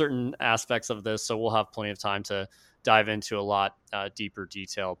on certain aspects of this. So we'll have plenty of time to dive into a lot deeper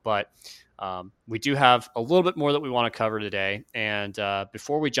detail, but we do have a little bit more that we want to cover today. And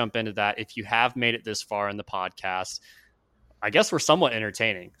before we jump into that, if you have made it this far in the podcast, I guess we're somewhat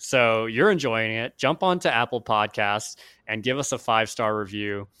entertaining. So you're enjoying it. Jump onto Apple Podcasts and give us a 5-star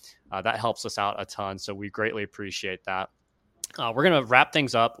review. That helps us out a ton. So we greatly appreciate that. We're going to wrap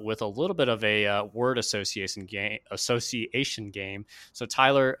things up with a little bit of a word association game. So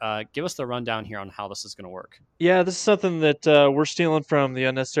Tyler, give us the rundown here on how this is going to work. Yeah, this is something that we're stealing from the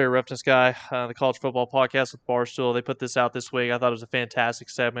Unnecessary Roughness guy, the College Football Podcast with Barstool. They put this out this week. I thought it was a fantastic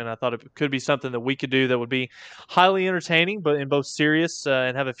segment. I thought it could be something that we could do that would be highly entertaining, but in both serious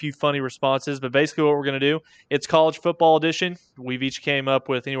and have a few funny responses. But basically what we're going to do, it's College Football Edition. We've each came up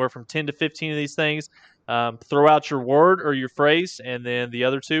with anywhere from 10 to 15 of these things. Throw out your word or your phrase, and then the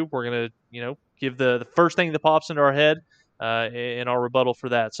other two, we're going to, give the first thing that pops into our head in our rebuttal for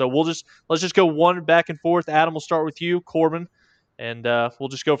that. So let's just go one back and forth. Adam, we'll start with you, Corbin, and we'll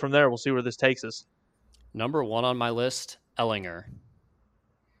just go from there. We'll see where this takes us. Number 1 on my list, Ellinger.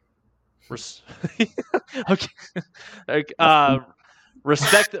 Okay.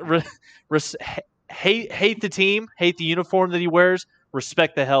 Respect. Hate the team. Hate the uniform that he wears.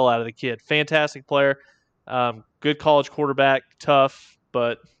 Respect the hell out of the kid. Fantastic player. Good college quarterback. Tough,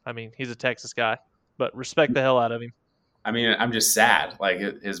 but I mean, he's a Texas guy. But respect the hell out of him. I mean, I'm just sad. Like,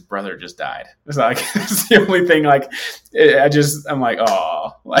 his brother just died. It's like, it's the only thing. Like, I'm like,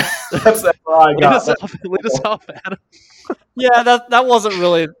 oh, like, that's all I got. Lead us off, Adam. Yeah, that wasn't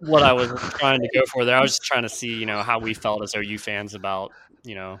really what I was trying to go for there. I was just trying to see, how we felt as OU fans about,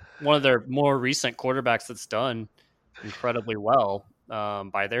 one of their more recent quarterbacks that's done incredibly well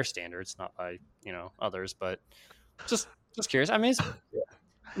by their standards, not by others, but just curious. I mean,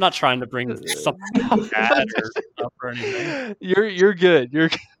 I'm not trying to bring something bad or up or anything. You're good. You're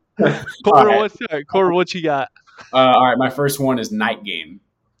Corey, what you got? All right, my first one is night game.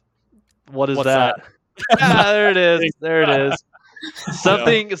 What's that? There it is. There it is.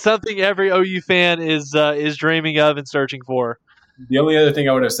 Something every OU fan is dreaming of and searching for. The only other thing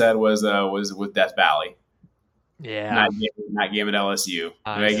I would have said was with Death Valley. Yeah, night game at LSU.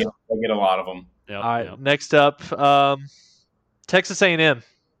 Nice. I get a lot of them. Yep, all right, Next up, Texas A&M.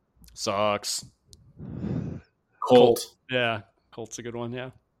 Sucks. Colt. Yeah, Colt's a good one. Yeah.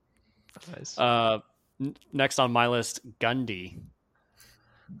 Nice. Next on my list, Gundy.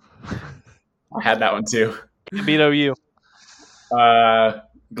 I had that one too. Beat OU.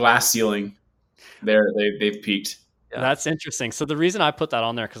 Glass ceiling. They've peaked. Yeah. That's interesting. So the reason I put that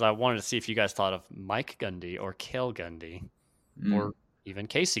on there because I wanted to see if you guys thought of Mike Gundy or Cale Gundy or even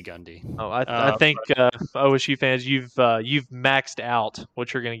Casey Gundy. Oh, I think OSU fans, you've maxed out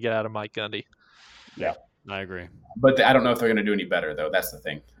what you're going to get out of Mike Gundy. Yeah, I agree. But I don't know if they're going to do any better though. That's the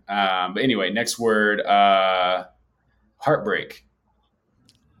thing. But anyway, next word, heartbreak.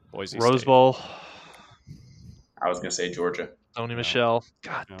 Boise Rose State. Bowl. I was going to say Georgia. Tony Michelle.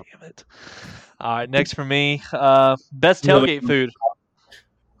 God damn it. All right, next for me. Best tailgate food.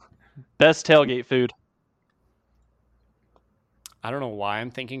 Best tailgate food. I don't know why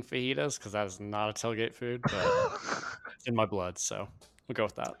I'm thinking fajitas because that is not a tailgate food, but it's in my blood, so we'll go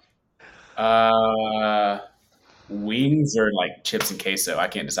with that. Wings or like chips and queso. I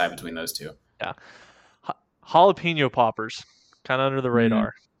can't decide between those two. Yeah. Jalapeno poppers. Kind of under the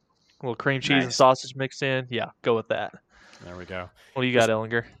radar. A little cream cheese and sausage mixed in. Yeah, go with that. There we go. What do you got,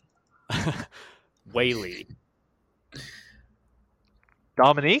 Ellinger? Whaley.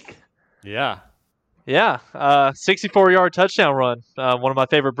 Dominique? Yeah. Yeah. 64-yard touchdown run. One of my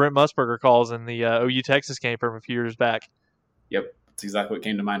favorite Brent Musburger calls in the OU Texas game from a few years back. Yep. That's exactly what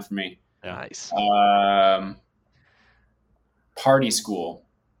came to mind for me. Yeah. Nice. Party school.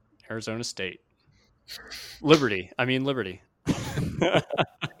 Arizona State. Liberty. I'm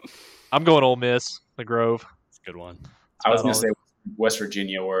going Ole Miss, the Grove. It's a good one. I was going to say West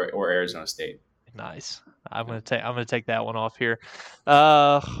Virginia or Arizona State. Nice. I'm gonna take that one off here.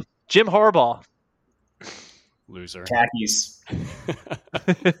 Jim Harbaugh. Loser. Khakis.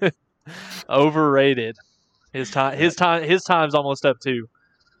 Overrated. His time's almost up too.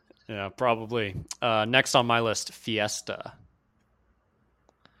 Yeah, probably. Next on my list, Fiesta.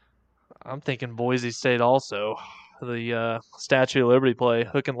 I'm thinking Boise State also. The Statue of Liberty play,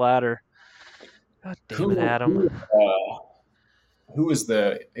 hook and ladder. God damn it, Adam. Who was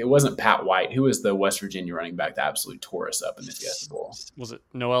it wasn't Pat White. Who was the West Virginia running back that absolutely tore us up in the Fiesta Bowl? Was it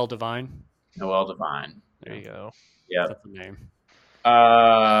Noel Devine? Noel Devine. There you go. Yeah. That's the name.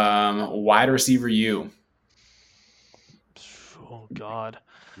 Wide receiver U. Oh, God.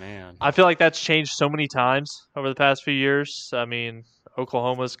 Man. I feel like that's changed so many times over the past few years. I mean,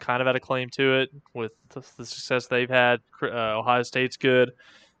 Oklahoma's kind of had a claim to it with the success they've had. Ohio State's good.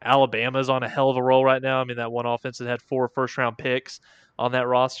 Alabama's on a hell of a roll right now. I mean, that one offense that had 4 first-round picks on that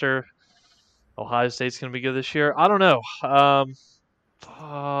roster. Ohio State's going to be good this year. I don't know.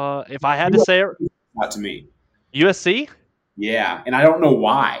 If I had to say it, not to me. USC? Yeah, and I don't know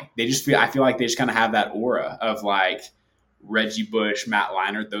why. I feel like they just kind of have that aura of like Reggie Bush, Matt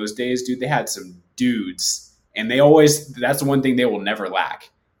Leinart, those days, dude. They had some dudes, and that's the one thing they will never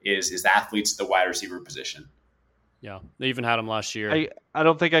lack is athletes at the wide receiver position. Yeah, they even had him last year. I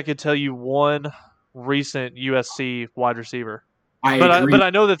don't think I could tell you one recent USC wide receiver, but I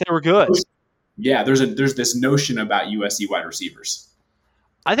know that they were good. Yeah, there's this notion about USC wide receivers.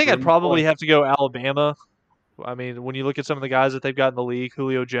 I think I'd probably have to go Alabama. I mean, when you look at some of the guys that they've got in the league,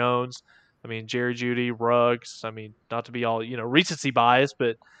 Julio Jones, I mean, Jerry Jeudy, Ruggs, I mean, not to be all, recency bias,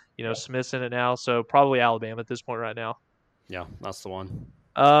 but, Smith's in it now. So probably Alabama at this point right now. Yeah, that's the one.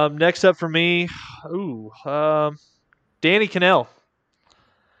 Next up for me, Danny Cannell.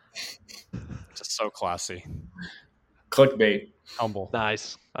 Just so classy. Clickbait. Humble.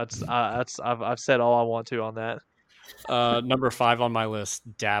 Nice. I've said all I want to on that. Number 5 on my list,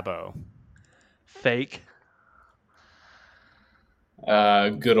 Dabo. Fake.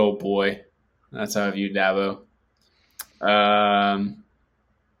 Good old boy. That's how I view Dabo.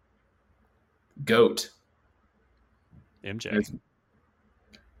 GOAT. MJ.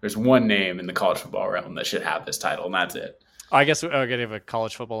 There's one name in the college football realm that should have this title, and that's it. I guess I'll give a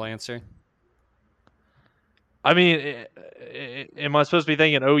college football answer. I mean, am I supposed to be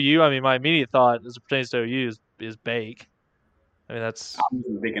thinking OU? I mean, my immediate thought as it pertains to OU is Bake. I mean, that's. I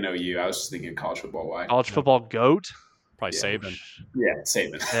wasn't thinking OU. I was just thinking college football. Why? College football GOAT? Probably Saban. Yeah,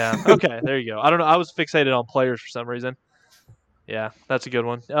 Saban. Yeah. Okay, there you go. I don't know. I was fixated on players for some reason. Yeah, that's a good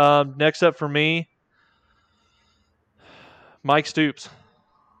one. Next up for me, Mike Stoops.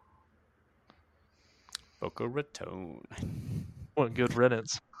 Boca Raton. What good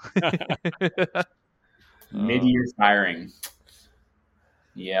riddance. Mid-year firing.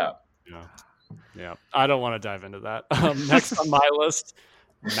 Yeah. Yeah. I don't want to dive into that. Next on my list,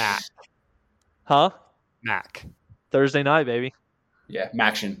 Mac. Huh? Mac. Thursday night, baby. Yeah,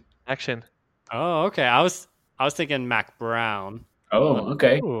 Maction. Action. Oh, okay. I was thinking Mac Brown. Oh,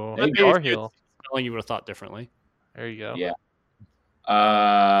 okay. Ooh, Maybe Garhill. Spelling you would have thought differently. There you go. Yeah.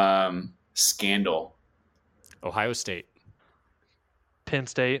 Scandal. Ohio State. Penn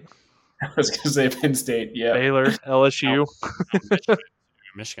State. I was going to say Penn State. Yeah. Baylor. LSU.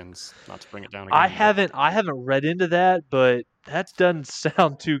 Michigan's, not to bring it down again. I haven't read into that, but that doesn't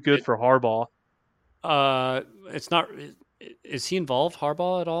sound too good for Harbaugh. It's not. Is he involved,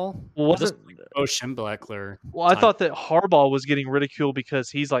 Harbaugh, at all? Well, wasn't Bo Schembechler? Well, I thought that Harbaugh was getting ridiculed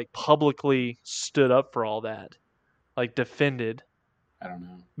because he's like publicly stood up for all that, like defended. I don't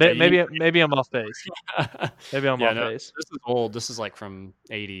know. Maybe I'm off base. Maybe I'm off base. This is old. This is like from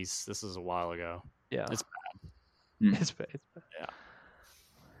 '80s. This is a while ago. Yeah, it's bad. It's bad. Yeah.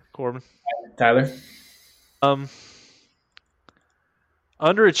 Corbin. Tyler.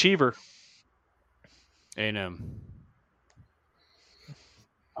 Underachiever. A&M.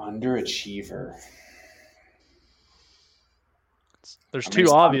 Underachiever. There's two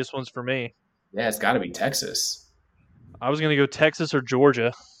obvious ones for me. Yeah, it's got to be Texas. I was going to go Texas or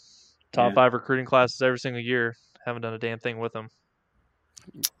Georgia. Top 5 recruiting classes every single year. Haven't done a damn thing with them.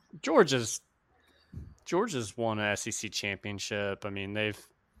 Georgia's won an SEC championship. I mean, they've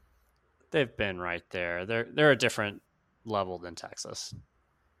been right there. They're a different level than Texas.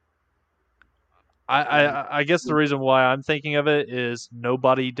 I guess the reason why I'm thinking of it is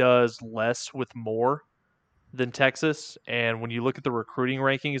nobody does less with more than Texas. And when you look at the recruiting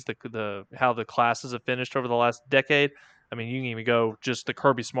rankings, the how the classes have finished over the last decade, I mean, you can even go just the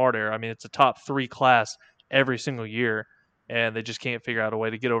Kirby Smart era. I mean, it's a top 3 class every single year, and they just can't figure out a way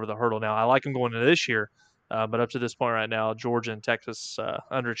to get over the hurdle. Now, I like them going into this year, but up to this point right now, Georgia and Texas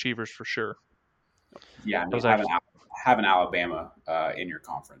underachievers for sure. Yeah, I That mean, was actually, having Alabama in your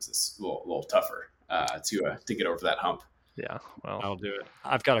conference is a little tougher to get over that hump. yeah. Well, I'll do it.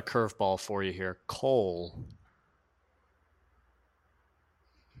 I've got a curveball for you here. Cole.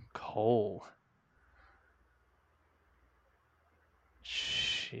 Cole.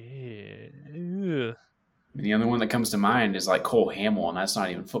 Shit. Ugh. And the other one that comes to mind is like Cole Hamill, and that's not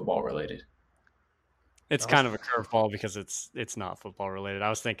even football related. It's That was- kind of a curveball because it's not football related. I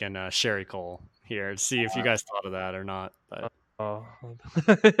was thinking Sherry Cole here to see if you guys thought of that or not. But Oh.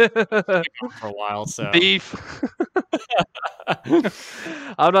 for a while, so Beef.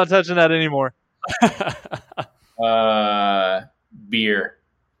 I'm not touching that anymore. Beer.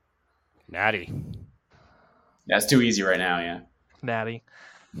 Natty. That's too easy right now. Yeah. Natty.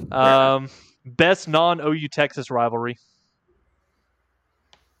 Best non-OU Texas rivalry.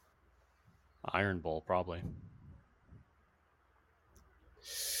 Iron Bowl, probably.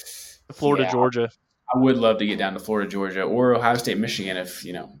 Florida, Yeah, Georgia. I would love to get down to Florida, Georgia, or Ohio State, Michigan. If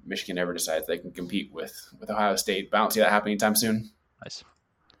Michigan ever decides they can compete with Ohio State, but I don't see that happening anytime soon. Nice.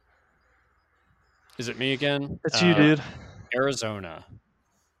 Is it me again? It's you, dude. Arizona.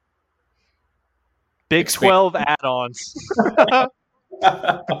 Big Expand. 12 add-ons.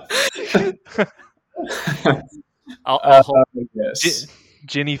 I'll hold, Yes.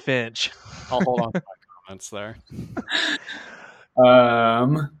 Jenny Finch. I'll hold on to my comments there.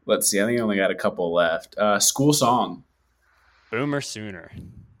 Let's see. I think I only got a couple left. School song. Boomer Sooner.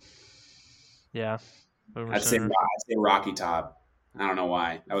 Yeah. I'd say Rocky Top. I don't know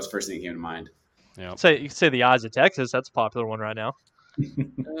why. That was the first thing that came to mind. Yeah. You could say the Eyes of Texas. That's a popular one right now.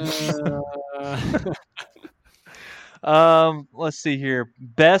 Let's see here.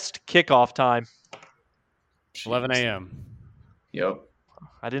 Best kickoff time. 11 a.m. Yep.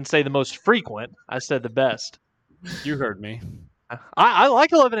 I didn't say the most frequent. I said the best. You heard me. I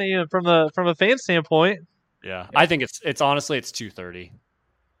like 11 a.m. from a fan standpoint. Yeah. I think it's honestly it's 2:30.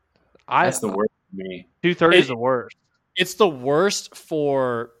 That's the worst for me. 2:30 is the worst. It's the worst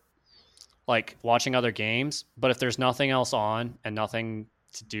for like watching other games, but if there's nothing else on and nothing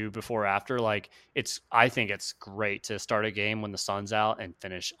to do before or after, like I think it's great to start a game when the sun's out and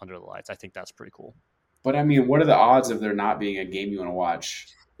finish under the lights. I think that's pretty cool. But I mean, what are the odds of there not being a game you want to watch?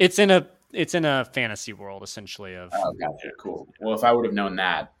 It's in a fantasy world essentially of Gotcha. Cool. Well, if I would have known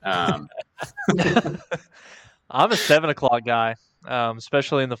that, I'm a 7 o'clock guy,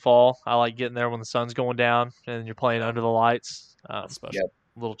 especially in the fall. I like getting there when the sun's going down and you're playing under the lights. special. Yep.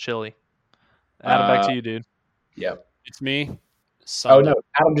 A little chilly. Adam, back to you, dude. Yep. It's me. Oh no,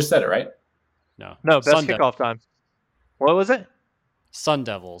 Adam just said it, right? No, best kickoff time. What was it? Sun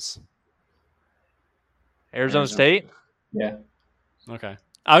Devils. Arizona State. Yeah. Okay.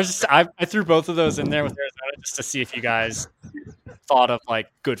 I threw both of those in there with Arizona just to see if you guys thought of like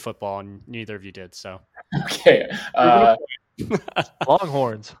good football, and neither of you did. So Okay.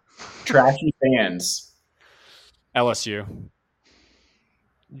 Longhorns. Trashy fans. LSU.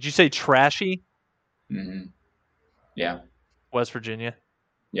 Did you say trashy? Mm-hmm. Yeah. West Virginia.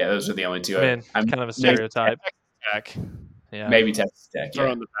 Yeah, those are the only two. Man, I'm kind of a stereotype. Tech. Yeah. Maybe Texas Tech. Yeah.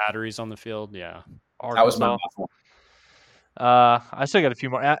 Throwing the batteries on the field. Yeah. That was my Arkansas. last one. I still got a few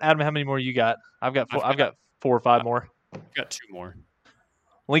more. Adam, how many more you got? I've got 4 or 5 more. I've got 2 more.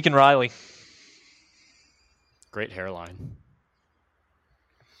 Lincoln Riley. Great hairline.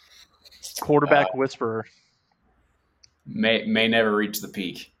 Quarterback whisperer. May never reach the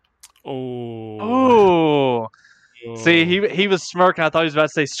peak. Oh. See, he was smirking. I thought he was about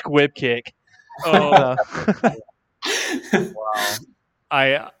to say squib kick. Oh.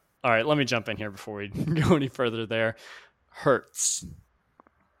 Wow. All right, let me jump in here before we go any further there. Hurts.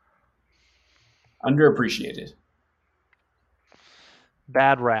 Underappreciated.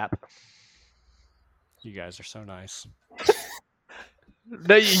 Bad rap. You guys are so nice.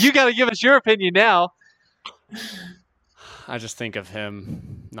 No, you got to give us your opinion now. I just think of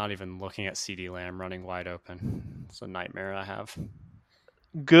him not even looking at CD Lamb running wide open. It's a nightmare I have.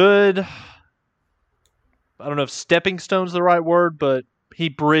 Good. I don't know if stepping stone's the right word, but he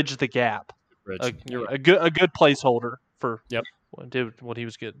bridged the gap. You're right. A good placeholder for Yep. what he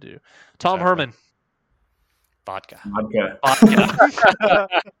was good to do. Tom Herman. Vodka.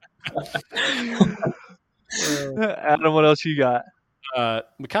 Adam, what else you got?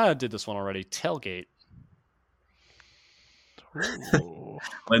 We kind of did this one already. Tailgate.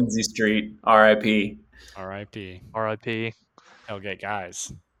 Lindsay Street, R.I.P. R.I.P. R.I.P. Tailgate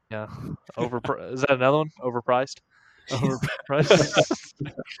guys. Yeah. Is that another one? Overpriced?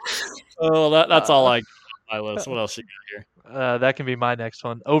 Overpriced. Oh, that's all I got on my list. What else you got here? That can be my next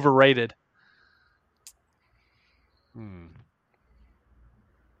one. Overrated.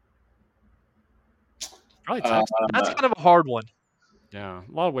 Probably Texas. That's kind of a hard one. Yeah,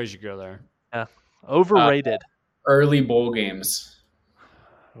 a lot of ways you go there. Yeah, overrated. Early bowl games.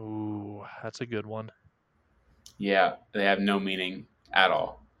 Ooh, that's a good one. Yeah, they have no meaning at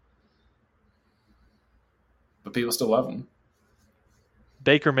all. But people still love them.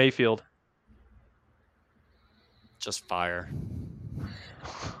 Baker Mayfield. Just fire.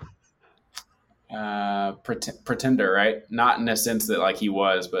 Pretender, right? Not in a sense that like he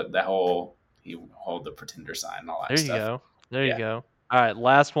was, but he hold the pretender sign and all that There you stuff. go. There you go. All right,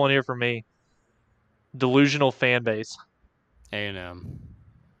 last one here for me. Delusional fan base. A&M.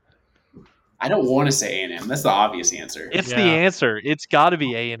 I don't want to say A&M. That's the obvious answer. It's the answer. It's got to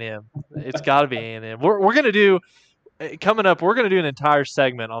be A&M. It's got to be A&M. We're gonna do coming up. We're gonna do an entire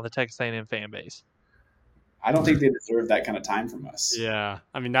segment on the Texas A&M fan base. I don't think they deserve that kind of time from us. Yeah,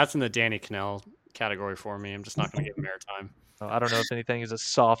 I mean that's in the Danny Cannell category for me. I'm just not going to give him airtime. I don't know if anything is as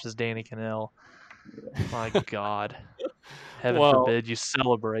soft as Danny Cannell. My God. Heaven forbid you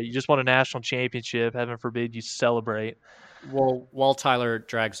celebrate. You just won a national championship. Heaven forbid you celebrate. Well, while Tyler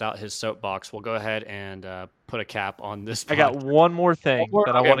drags out his soapbox, we'll go ahead and put a cap on this. I got one more thing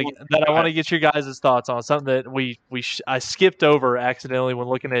that I want to get your guys' thoughts on. Something that I skipped over accidentally when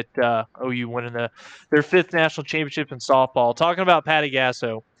looking at OU winning their 5th national championship in softball. Talking about Patty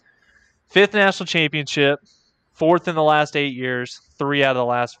Gasso, 5th national championship, 4th in the last 8 years, 3 out of the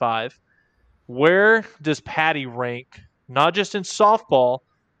last 5. Where does Patty rank, not just in softball,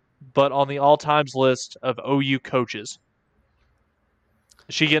 but on the all-times list of OU coaches?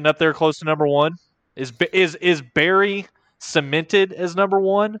 Is she getting up there close to number 1? Is Barry cemented as number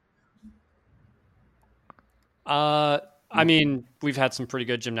 1? I mean, we've had some pretty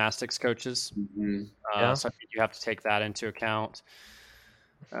good gymnastics coaches, Mm-hmm. so I think you have to take that into account.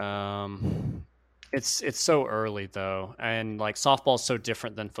 It's so early though, and like softball is so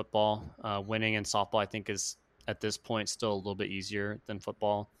different than football. Winning in softball, I think, is at this point still a little bit easier than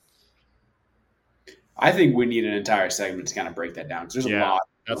football. I think we need an entire segment to kind of break that down because there's a lot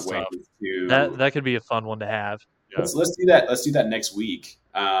of ways to that could be a fun one to have. Yeah. Let's do that. Let's do that next week,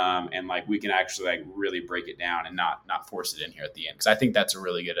 and like we can actually like really break it down and not force it in here at the end because I think that's a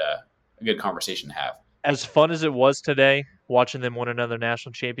really good a good conversation to have. As fun as it was today, watching them win another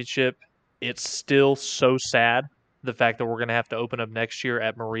national championship, it's still so sad the fact that we're going to have to open up next year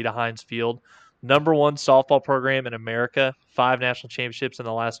at Marita Hines Field, number 1 softball program in America, 5 national championships in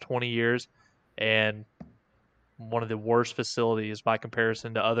the last 20 years, and one of the worst facilities by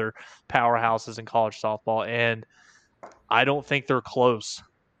comparison to other powerhouses in college softball. And I don't think they're close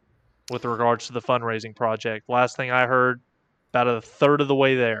with regards to the fundraising project. Last thing I heard, about a third of the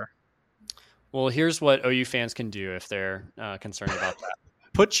way there. Well, here's what OU fans can do if they're concerned about that.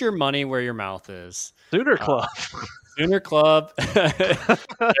 Put your money where your mouth is. Sooner Club. Sooner Club.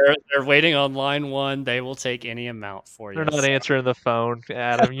 they're waiting on line 1. They will take any amount for you. They're not answering the phone,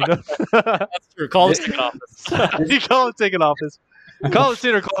 Adam. You know that's true. Call the ticket office. You call the ticket office. Call the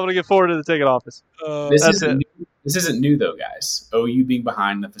Sooner Club to get forward to the ticket office. This isn't new though, guys. OU being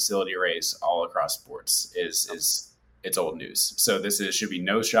behind the facility race all across sports is it's old news. So should be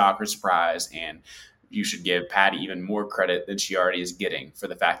no shock or surprise, and you should give Patty even more credit than she already is getting for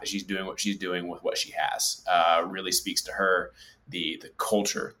the fact that she's doing what she's doing with what she has. Really speaks to her, the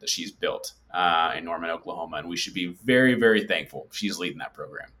culture that she's built in Norman, Oklahoma, and we should be very, very thankful she's leading that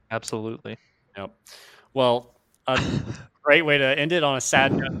program. Absolutely. Yep. Well, a great way to end it on a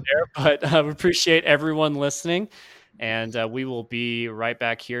sad note there, but we appreciate everyone listening. And we will be right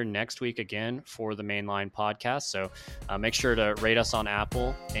back here next week again for the Mainline Podcast. So make sure to rate us on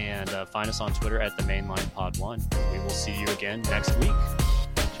Apple and find us on Twitter at the Mainline Pod 1. We will see you again next week.